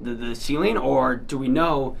tier, the ceiling, or do we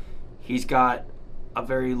know he's got a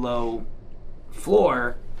very low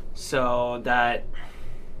floor, so that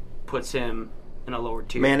puts him in a lower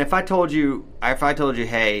tier? Man, if I told you,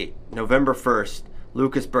 hey, November 1st,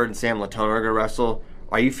 Lucas Bird and Sam Latona are gonna wrestle,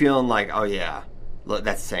 are you feeling like, oh yeah, look,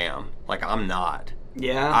 that's Sam? Like, I'm not.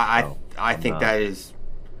 Yeah. I think that is,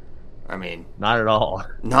 I mean, not at all.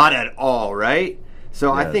 Not at all, right?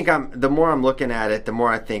 So yes. I think the more I'm looking at it, the more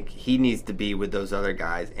I think he needs to be with those other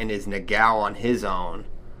guys. And is Nagao on his own,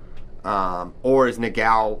 or is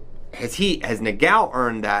Nagao has Nagao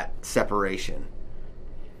earned that separation?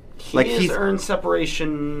 He's earned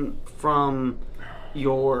separation from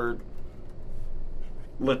your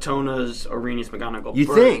Latona's, Arenas, McGonigal. You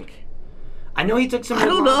think? I know he took some. I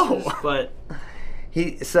don't know, but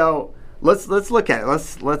So let's look at it.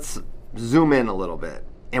 Let's zoom in a little bit.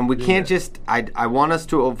 And we can't just. I want us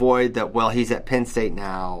to avoid that. Well, he's at Penn State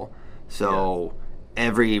now, so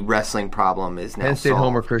every wrestling problem is now Penn State solved.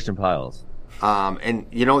 homer Christian Piles. And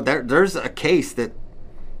you know there's a case that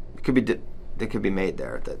could be made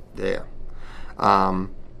there.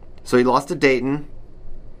 So he lost to Dayton.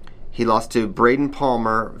 He lost to Braden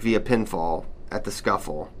Palmer via pinfall at the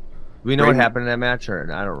Scuffle. We know what happened in that match, or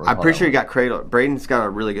I don't recall. I'm pretty sure he got cradle. Braden's got a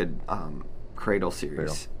really good cradle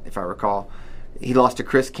series, if I recall. He lost to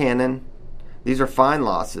Chris Cannon. These are fine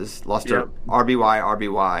losses. Lost to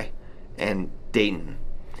RBY, and Dayton.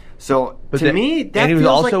 So to me, that and he was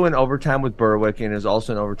feels also like, in overtime with Berwick, and he was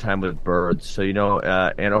also in overtime with Birds. So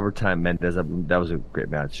and overtime Mendez. That was a great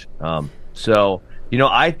match. So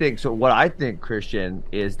I think so. What I think, Christian,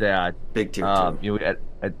 is that big tier two.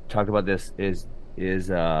 I talked about this is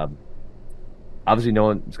obviously no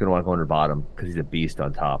one's going to want to go under bottom because he's a beast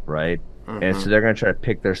on top, right? Mm-hmm. And so they're going to try to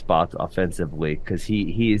pick their spots offensively because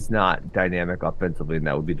he is not dynamic offensively, and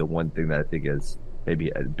that would be the one thing that I think is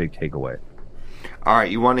maybe a big takeaway. All right,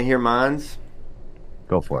 you want to hear mines?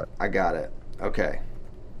 Go for it. I got it. Okay.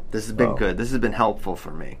 This has been good. This has been helpful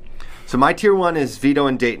for me. So my tier 1 is Vito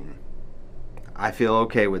and Dayton. I feel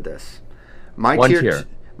okay with this. My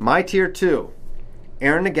tier 2,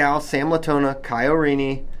 Aaron Nagao, Sam Latona, Kai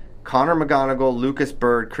Orini, Connor McGonigal, Lucas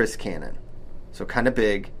Bird, Chris Cannon. So kind of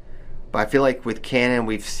big. But I feel like with Cannon,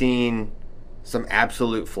 we've seen some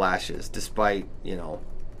absolute flashes, despite,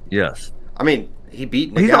 Yes. I mean, he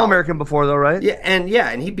beat Nagao. He's All-American before, though, right? Yeah,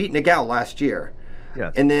 and he beat Nagao last year.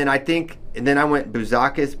 Yes. And then I went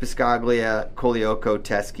Bouzakis, Biscaglia, Kolioko,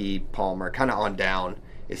 Teskey, Palmer, kind of on down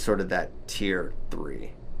is sort of that tier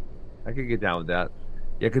 3. I could get down with that.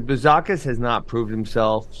 Yeah, because Bouzakis has not proved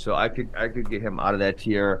himself, so I could get him out of that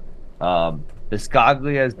tier.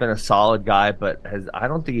 Biscaglia has been a solid guy, but I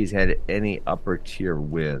don't think he's had any upper tier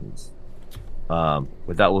wins.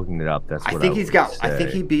 Without looking it up, that's what I think he's got. Say. I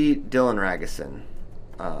think he beat Dylan Ragusin.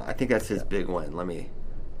 I think that's his big win. Let me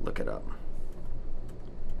look it up.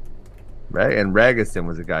 Right, and Ragusin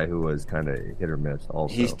was a guy who was kind of hit or miss.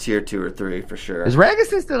 Also, he's tier 2 or 3 for sure. Is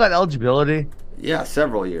Ragusin still got eligibility? Yeah,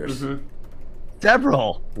 several years. Mm-hmm.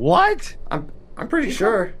 Several. What? I'm pretty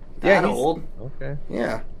sure. Yeah, he's old. Okay.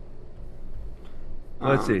 Yeah.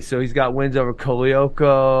 Let's see. So he's got wins over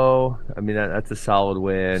Kolioko. I mean, that's a solid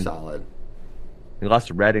win. Solid. He lost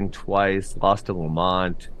to Reading twice. Lost to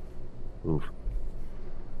Lamont. Oof.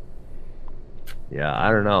 Yeah,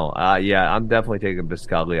 I don't know. Yeah, I'm definitely taking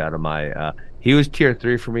Biscaglia out of my. He was tier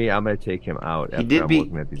 3 for me. I'm going to take him out.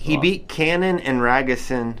 He beat Cannon and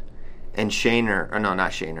Ragusin and Shaner. Or no,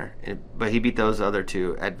 not Shaner. But he beat those other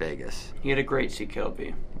two at Vegas. He had a great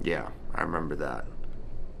CKLB. Yeah, I remember that.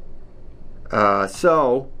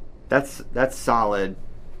 So that's solid.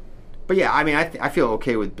 But yeah, I mean, I feel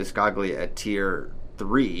okay with Biscaglia at tier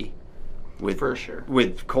 3. For sure.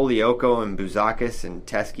 With Kolioko and Bouzakis and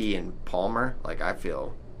Teskey and Palmer, like I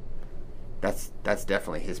feel that's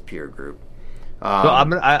definitely his peer group. So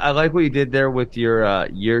I like what you did there with your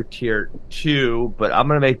tier 2, but I'm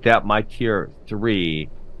gonna make that my tier 3.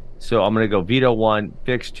 So I'm gonna go Vito 1,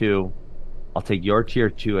 Fix 2. I'll take your tier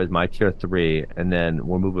 2 as my tier 3, and then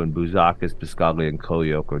we're moving Bouzakis, Biscaglia, and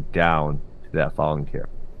Kolioko down to that following tier,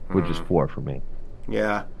 which is 4 for me.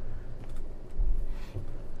 Yeah.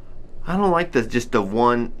 I don't like the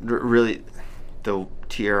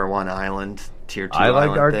tier 1 island, tier 2 island. I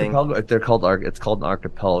like archipelago. It's called an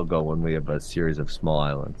archipelago when we have a series of small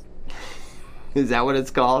islands. Is that what it's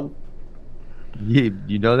called? You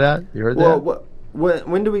know that? You heard that?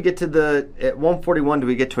 When do we get to at 141? Do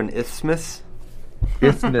we get to an isthmus?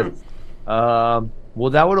 Isthmus. Well,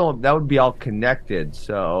 that would be all connected.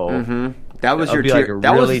 So that was your tier. Like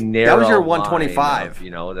that was your 125.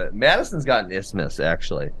 That Madison's got an isthmus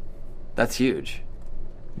actually. That's huge.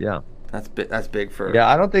 Yeah. That's big for. Yeah,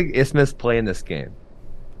 I don't think Isthmus play in this game.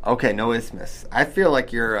 Okay, no Isthmus. I feel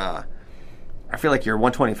like your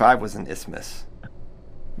 125 was an Isthmus.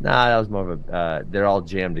 Nah, that was more of a. They're all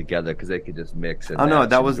jammed together because they could just mix. Oh no,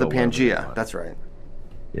 that was the Pangea. That's right.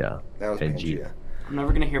 Yeah, that was Pangea. I'm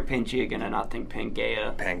never gonna hear Pangea again and not think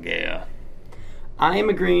Pangea. Pangea. I am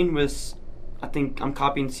agreeing with. I think I'm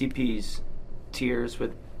copying CP's tiers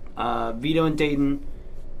with Vito and Dayton,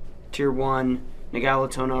 tier 1.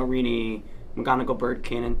 Nagalitona, Arini, McGonigal, Bird,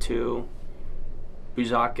 Cannon 2,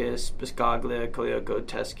 Bouzakis, Biscaglia, Kolioko,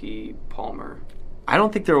 Teskey, Palmer. I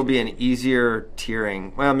don't think there will be an easier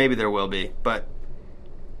tiering. Well, maybe there will be, but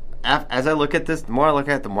as I look at this, the more I look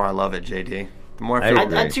at it, the more I love it, JD. The more I feel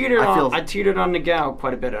I tiered on Nagal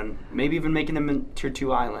quite a bit, on maybe even making them in tier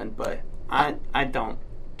 2 island, but I don't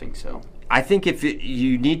think so. I think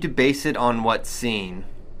you need to base it on what's seen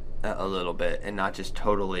a little bit and not just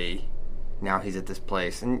totally. Now he's at this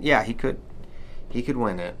place, and yeah, he could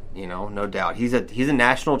win it. No doubt. He's a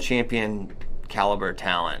national champion caliber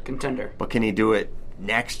talent, contender. But can he do it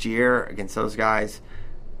next year against those guys?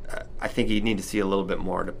 I think you need to see a little bit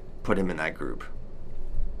more to put him in that group.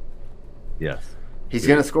 Yes, he's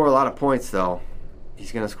going to score a lot of points, though.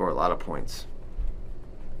 He's going to score a lot of points.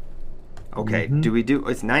 Okay,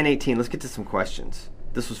 It's 9:18. Let's get to some questions.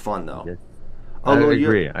 This was fun, though. Yes. I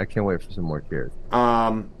agree. I can't wait for some more tiers.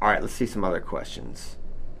 All right, let's see some other questions.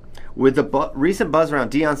 With the recent buzz around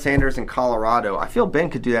Deion Sanders in Colorado, I feel Ben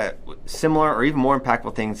could do that similar or even more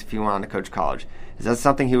impactful things if he went on to coach college. Is that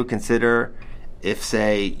something he would consider if,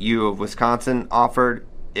 say, U of Wisconsin offered?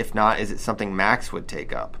 If not, is it something Max would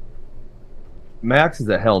take up? Max is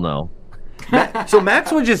a hell no. So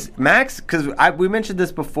Max, because we mentioned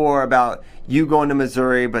this before about you going to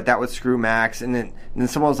Missouri, but that would screw Max. And then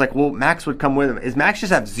someone was like, well, Max would come with him. Is Max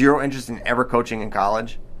just have zero interest in ever coaching in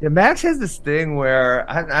college? Yeah, Max has this thing where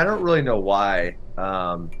I don't really know why.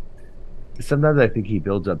 Sometimes I think he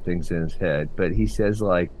builds up things in his head, but he says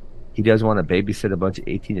like he doesn't want to babysit a bunch of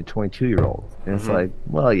 18 to 22-year-olds. And it's like,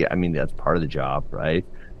 well, yeah, I mean, that's part of the job, right?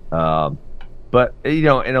 But, in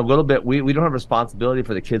a little bit, we don't have responsibility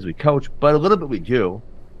for the kids we coach, but a little bit we do.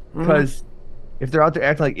 Because if they're out there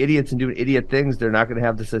acting like idiots and doing idiot things, they're not going to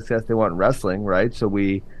have the success they want in wrestling, right? So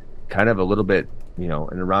we kind of a little bit, in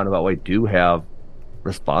a roundabout way, do have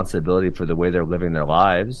responsibility for the way they're living their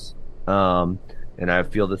lives. And I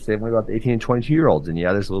feel the same way about the 18 and 22-year-olds. And,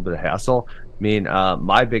 yeah, there's a little bit of hassle. I mean,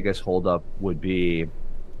 my biggest holdup would be,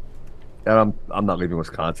 and I'm not leaving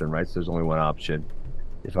Wisconsin, right? So there's only one option.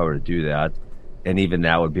 if I were to do that. And even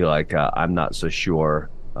that would be like, I'm not so sure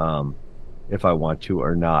if I want to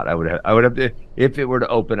or not. I would have to, if it were to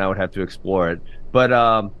open, I would have to explore it.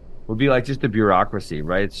 But would be like just the bureaucracy,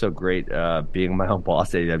 right? It's so great being my own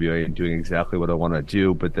boss at AWA and doing exactly what I want to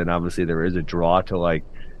do. But then obviously there is a draw to like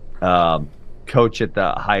coach at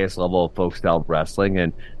the highest level of folk style wrestling.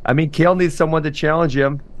 And I mean, Kale needs someone to challenge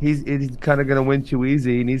him. He's kind of going to win too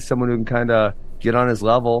easy. He needs someone who can kind of get on his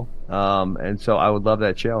level. And so I would love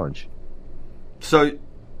that challenge. So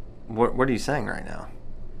what are you saying right now?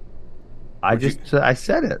 I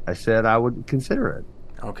said it. I said I would consider it.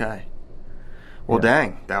 Okay. Well,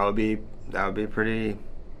 dang, that would be pretty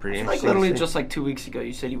interesting. Like literally just like 2 weeks ago,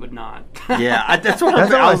 you said you would not. Yeah, that's what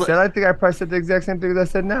I said. I think I probably said the exact same thing that I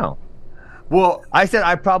said now. Well, I said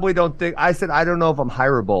I probably don't think. I said I don't know if I'm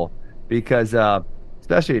hireable because,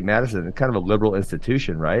 especially at Madison, it's kind of a liberal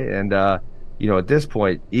institution, right? And at this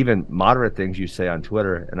point, even moderate things you say on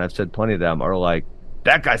Twitter, and I've said plenty of them, are like,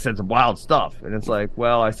 that guy said some wild stuff, and it's like,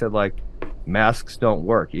 well, I said like, masks don't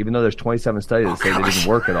work, even though there's 27 studies that say they didn't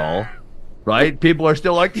work at all. Right? People are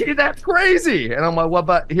still like, hey, that's crazy. And I'm like, well,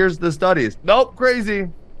 but here's the studies. Nope, crazy.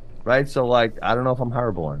 Right? So, like, I don't know if I'm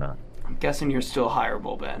hireable or not. I'm guessing you're still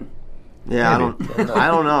hireable, Ben. Yeah, I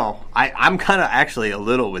don't know. I'm kind of actually a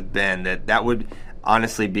little with Ben that would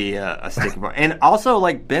honestly be a sticking point. And also,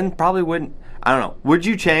 like, Ben probably wouldn't. I don't know. Would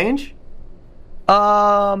you change?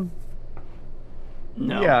 No.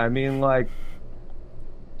 Yeah, I mean, like,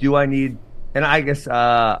 do I need... And I guess,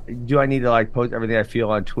 do I need to like post everything I feel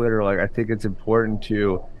on Twitter? Like, I think it's important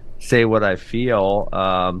to say what I feel.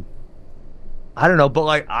 I don't know, but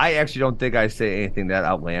like, I actually don't think I say anything that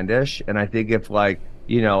outlandish. And I think if like,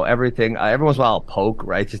 everything, every once in a while I'll poke,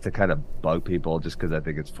 right? Just to kind of bug people just because I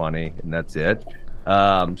think it's funny and that's it.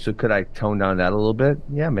 So could I tone down that a little bit?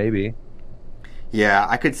 Yeah, maybe. Yeah,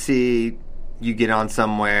 I could see you get on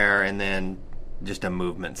somewhere and then just a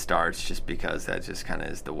movement starts just because that just kind of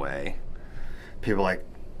is the way. People like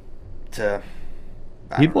to.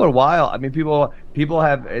 People are wild. I mean, people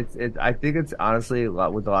have. It's. I think it's honestly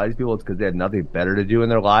with a lot of these people, it's because they have nothing better to do in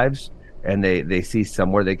their lives, and they see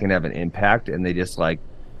somewhere they can have an impact, and they just like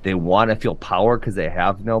they want to feel power because they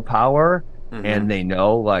have no power, and they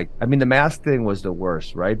know like. I mean, the mask thing was the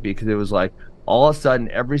worst, right? Because it was like all of a sudden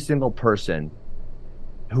every single person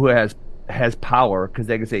who has power because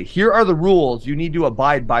they can say, here are the rules. You need to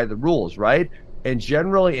abide by the rules, right? And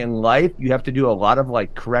generally in life, you have to do a lot of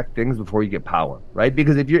like correct things before you get power, right?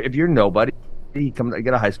 Because if you're nobody, you come get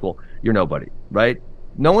out of high school, you're nobody, right?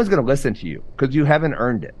 No one's going to listen to you because you haven't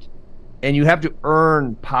earned it, and you have to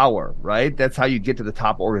earn power, right? That's how you get to the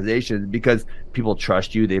top organizations because people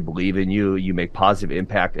trust you, they believe in you, you make positive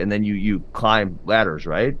impact, and then you climb ladders,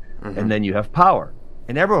 right? And then you have power,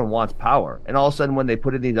 and everyone wants power. And all of a sudden, when they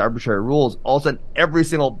put in these arbitrary rules, all of a sudden every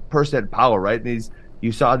single person had power, right? And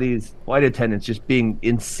you saw these flight attendants just being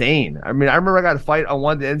insane. I mean, I remember I got a fight on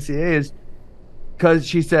one of the NCAAs because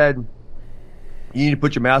she said, you need to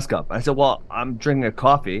put your mask up. I said, well, I'm drinking a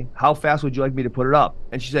coffee. How fast would you like me to put it up?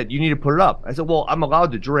 And she said, you need to put it up. I said, well, I'm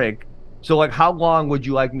allowed to drink. So, like, how long would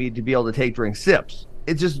you like me to be able to take during sips?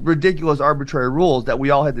 It's just ridiculous, arbitrary rules that we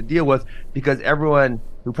all had to deal with because everyone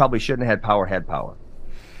who probably shouldn't have had power had power.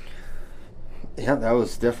 Yeah, that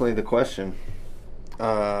was definitely the question.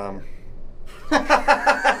 How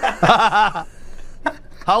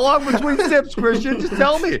long between sips, Christian? Just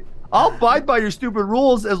tell me. I'll abide by your stupid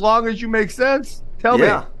rules as long as you make sense. Tell me.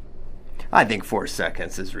 I think 4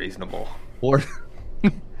 seconds is reasonable. Well,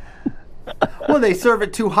 they serve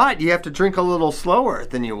it too hot. You have to drink a little slower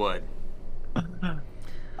than you would.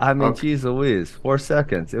 I mean, geez Louise, 4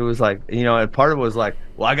 seconds. It was like, and part of it was like,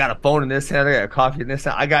 well, I got a phone in this hand, I got a coffee in this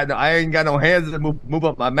hand. I ain't got no hands to move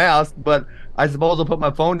up my mask, but I suppose I'll put my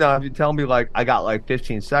phone down if you tell me like I got like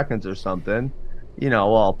 15 seconds or something.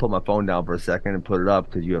 Well, I'll put my phone down for a second and put it up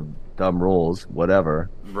because you have dumb rules, whatever.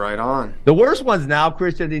 Right on. The worst ones now,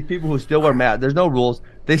 Christian, these people who still wear masks. There's no rules.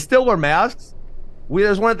 They still wear masks.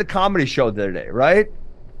 There's one at the comedy show the other day, right?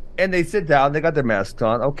 And they sit down, they got their masks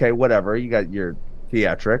on. Okay, whatever. You got your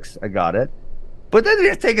theatrics. I got it. But then they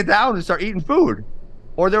just take it down and start eating food.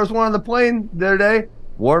 Or there was one on the plane the other day,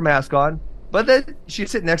 wore a mask on, but then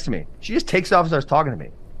she's sitting next to me. She just takes it off and starts talking to me.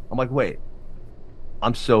 I'm like, wait,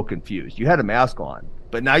 I'm so confused. You had a mask on,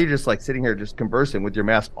 but now you're just like sitting here just conversing with your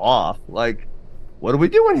mask off. Like, what are we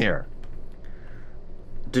doing here?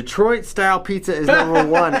 Detroit style pizza is number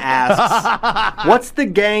one. Asks, what's the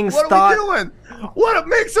gang's thought? What are we doing? What?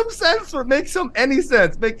 Make some sense any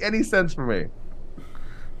sense. Make any sense for me.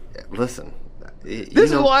 Listen,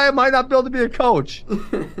 this is why I might not be able to be a coach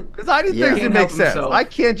because I need things to make sense. I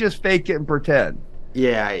can't just fake it and pretend.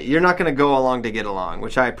 Yeah, you're not going to go along to get along,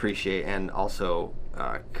 which I appreciate and also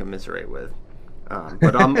commiserate with.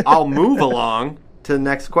 But I'll move along to the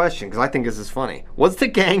next question because I think this is funny. What's the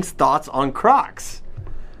gang's thoughts on Crocs?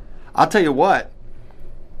 I'll tell you what.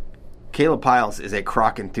 Caleb Piles is a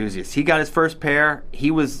Croc enthusiast. He got his first pair.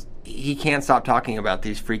 He can't stop talking about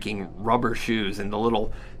these freaking rubber shoes and the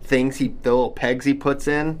little things the little pegs he puts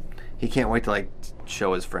in. He can't wait to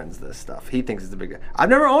show his friends this stuff. He thinks it's a big deal. I've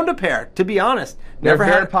never owned a pair, to be honest. They're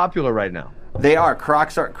very popular right now. They are.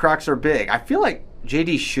 Crocs are big. I feel like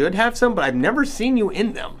JD should have some, but I've never seen you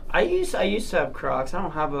in them. I used to have Crocs. I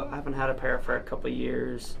haven't had a pair for a couple of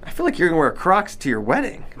years. I feel like you're gonna wear Crocs to your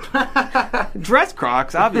wedding. Dress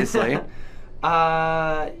Crocs, obviously.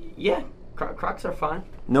 Yeah, Crocs are fine.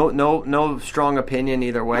 No strong opinion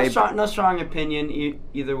either way. No strong opinion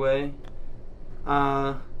either way.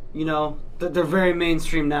 They're very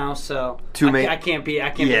mainstream now, so I can't be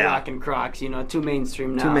rocking Crocs. Too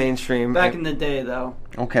mainstream now. Too mainstream. Back in the day, though.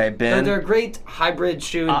 Okay, Ben. They're a great hybrid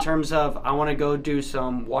shoe in terms of I want to go do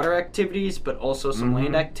some water activities, but also some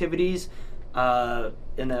land activities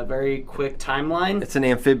in a very quick timeline. It's an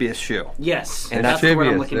amphibious shoe. Yes, and that's what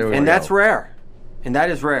I'm looking for. And that's rare. And that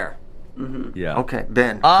is rare. Mm-hmm. Yeah. Okay,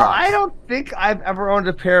 Ben. I don't think I've ever owned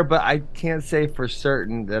a pair, but I can't say for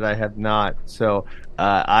certain that I have not. So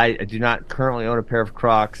I do not currently own a pair of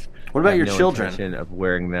Crocs. What about your children? Intention of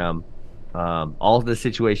wearing them. All of the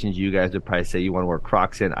situations you guys would probably say you want to wear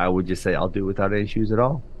Crocs in, I would just say I'll do it without any shoes at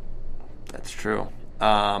all. That's true.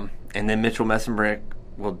 And then Mitchell Messenbrick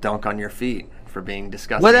will dunk on your feet for being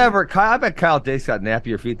disgusting. Whatever. I bet Kyle Dake's got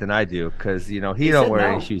nappier feet than I do because he don't wear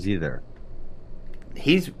any shoes either.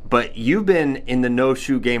 But you've been in the no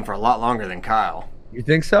shoe game for a lot longer than Kyle. You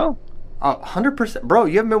think so? 100%. Bro,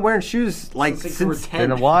 you haven't been wearing shoes since it's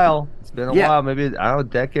been a while. It's been a while, maybe, I don't know, a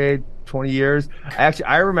decade, 20 years. Actually,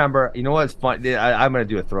 I remember, you know what's fun? I'm going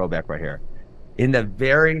to do a throwback right here. In the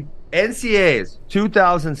very NCAAs,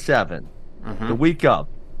 2007, the week up,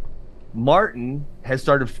 Martin has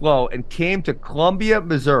started Flow and came to Columbia,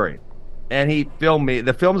 Missouri. And he filmed me.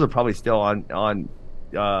 The films are probably still on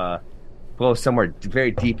Flow somewhere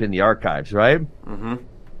very deep in the archives, right? Mm-hmm.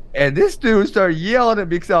 And this dude started yelling at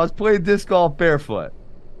me because I was playing disc golf barefoot.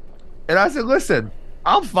 And I said, listen,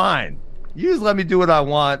 I'm fine. You just let me do what I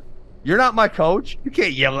want. You're not my coach. You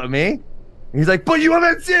can't yell at me. And he's like, but you have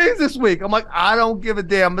NCAAs this week. I'm like, I don't give a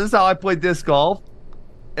damn. This is how I play disc golf.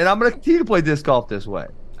 And I'm going to continue to play disc golf this way.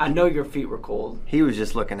 I know your feet were cold. He was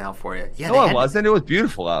just looking out for you. Yeah, no, it wasn't. It was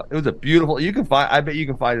beautiful out. It was a beautiful. I bet you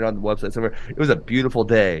can find it on the website somewhere. It was a beautiful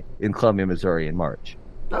day in Columbia, Missouri in March.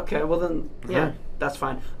 Okay, well then, yeah, that's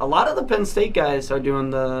fine. A lot of the Penn State guys are doing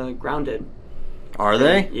the grounded. Are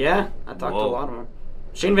they? Yeah, I talked to a lot of them.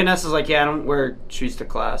 Shane Van Ness is like, I don't wear shoes to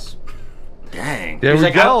class. Dang. There we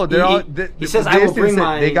go. He says, I will bring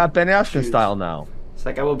my They got Ben Askren shoes. style now. It's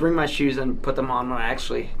like, I will bring my shoes and put them on when I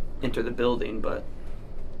actually enter the building, but...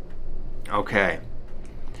 Okay.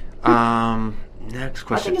 Next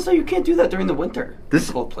question. I think it's like you can't do that during the winter. This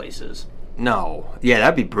cold places. No. Yeah,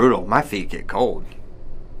 that'd be brutal. My feet get cold.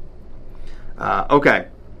 Okay.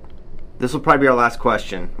 This will probably be our last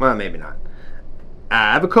question. Well, maybe not.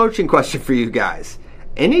 I have a coaching question for you guys.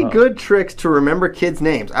 Any good tricks to remember kids'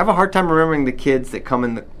 names? I have a hard time remembering the kids that come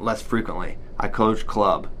in less frequently. I coach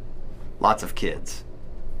club. Lots of kids.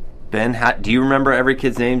 Ben, do you remember every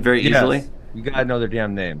kid's name very easily? Yes. You gotta know their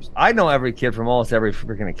damn names. I know every kid from almost every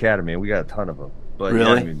freaking academy. We got a ton of them. But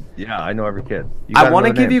really? Yeah, I know every kid. I want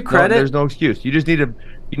to give you credit. No, there's no excuse. You just need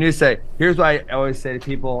to say. Here's what I always say to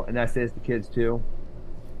people, and I say this to kids too.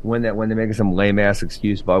 When they're making some lame ass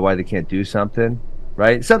excuse about why they can't do something,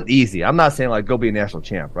 right? Something easy. I'm not saying like go be a national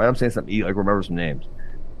champ, right? I'm saying something easy, like remember some names.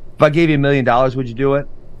 If I gave you $1 million, would you do it?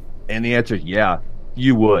 And the answer is yeah,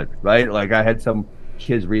 you would, right? Like I had some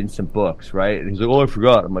kids reading some books, right? And he's like, oh, I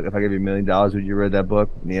forgot. I'm like, if I gave you $1 million, would you read that book?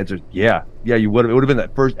 And the answer is yeah, you would have. It would have been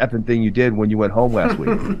that first effing thing you did when you went home last week.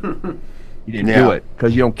 You didn't do it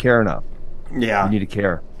because you don't care enough. Yeah, you need to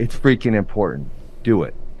care. It's freaking important. Do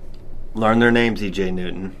it. Learn their names, EJ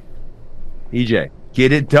Newton. EJ,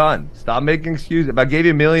 get it done. Stop making excuses. If I gave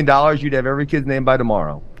you $1 million, you'd have every kid's name by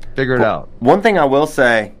tomorrow. Figure it out. One thing I will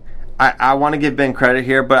say, I want to give Ben credit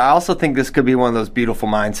here, but I also think this could be one of those beautiful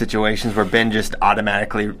mind situations where Ben just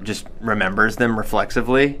automatically just remembers them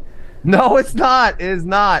reflexively. No, it's not. It is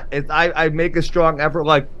not. I make a strong effort.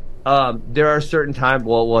 Like there are certain times,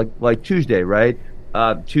 like Tuesday, right?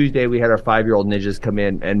 Tuesday we had our 5-year-old ninjas come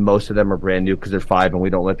in, and most of them are brand new because they're 5, and we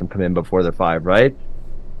don't let them come in before they're 5, right?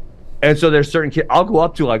 And so there's certain kids I'll go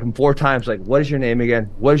up to like 4 times, like, what is your name again?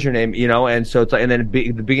 What is your name? You know, and so it's like, and then at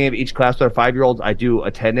the beginning of each class with our 5-year-olds, I do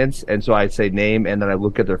attendance, and so I say name, and then I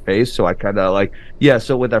look at their face. So I kind of like, yeah.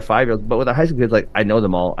 So with our 5-year-olds, but with our high school kids, like I know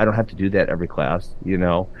them all. I don't have to do that every class, you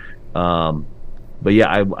know. But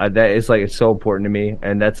yeah, I that is like it's so important to me,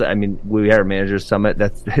 and that's I mean we had our managers summit.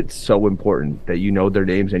 It's so important that you know their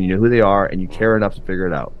names and you know who they are and you care enough to figure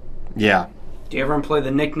it out. Yeah. Do you ever employ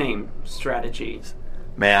the nickname strategies?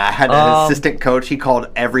 Man, I had an assistant coach. He called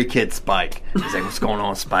every kid Spike. He's like, "What's going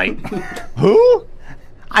on, Spike?" Who?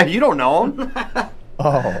 You don't know him.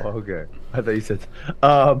 Oh, okay. I thought you said.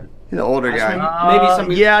 He's an older guy. Maybe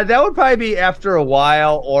some. Yeah, that would probably be after a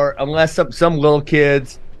while, or unless some little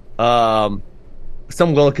kids.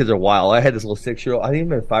 Some little kids are wild. I had this little 6-year-old. I think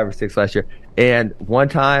he was 5 or 6 last year. And one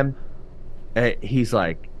time, he's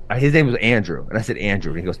like, his name was Andrew, and I said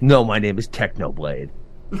Andrew, and he goes, "No, my name is Technoblade."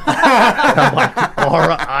 I'm like, all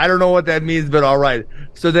right, I don't know what that means, but all right.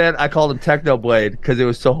 So then I called him Technoblade because it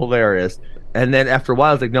was so hilarious. And then after a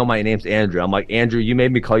while, I was like, "No, my name's Andrew." I'm like, "Andrew, you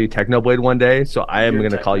made me call you Technoblade one day, so I am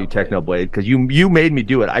going to call you Technoblade because you made me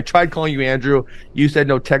do it. I tried calling you Andrew. You said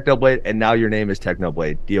no, Technoblade, and now your name is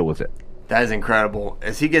Technoblade. Deal with it." That is incredible.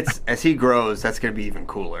 As he grows, that's going to be even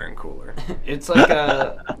cooler and cooler. It's like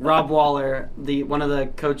Rob Waller, one of the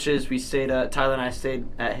coaches we stayed at. Tyler and I stayed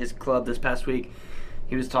at his club this past week.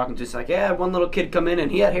 He was talking to us like, "Yeah, one little kid come in and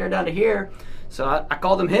he had hair down to here, so I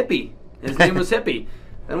called him Hippie. His name was Hippie."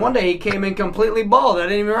 And one day he came in completely bald. I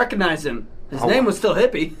didn't even recognize him. His name was still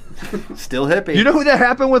Hippie. Still Hippie. You know who that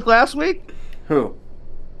happened with last week? Who?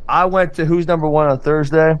 I went to Who's Number One on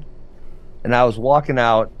Thursday, and I was walking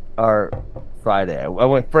out. Or Friday. I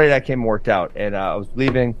went Friday. I came and worked out, and I was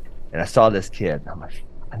leaving, and I saw this kid. I'm like,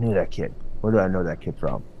 I knew that kid. Where do I know that kid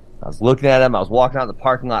from? I was looking at him. I was walking out in the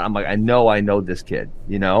parking lot. I'm like, I know this kid,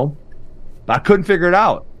 you know? But I couldn't figure it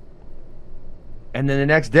out. And then the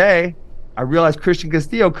next day, I realized Christian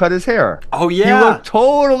Castillo cut his hair. Oh, yeah. He looked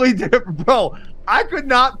totally different. Bro, I could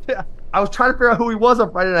not... I was trying to figure out who he was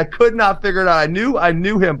on Friday, and I could not figure it out. I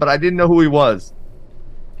knew him, but I didn't know who he was.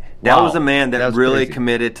 That Wow. was a man that really crazy.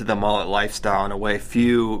 committed to the mullet lifestyle in a way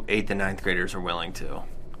few 8th and 9th graders are willing to.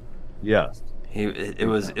 Yes. It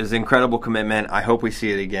was incredible commitment. I hope we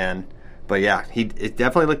see it again. But yeah, it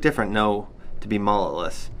definitely looked different, to be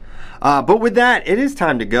mulletless. But with that, it is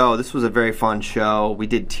time to go. This was a very fun show. We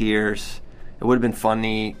did tiers. It would have been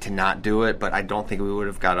funny to not do it, but I don't think we would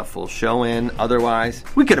have got a full show in otherwise.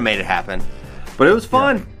 We could have made it happen. But it was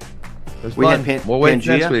fun. Yeah. It was We fun. had We'll wait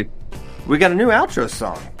Pangea. next week. We got a new outro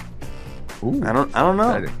song. Ooh, I don't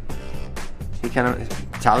know. exciting.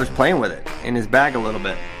 Tyler's playing with it in his bag a little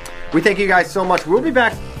bit. We thank you guys so much. We'll be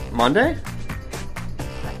back Monday.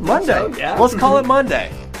 So, yeah. Let's call it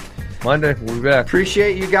Monday. Monday, we'll be back.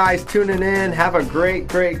 Appreciate you guys tuning in. Have a great,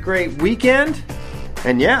 great, great weekend.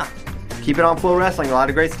 And yeah, keep it on Flow Wrestling. A lot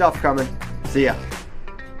of great stuff coming. See ya.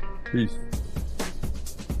 Peace.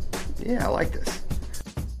 Yeah, I like this.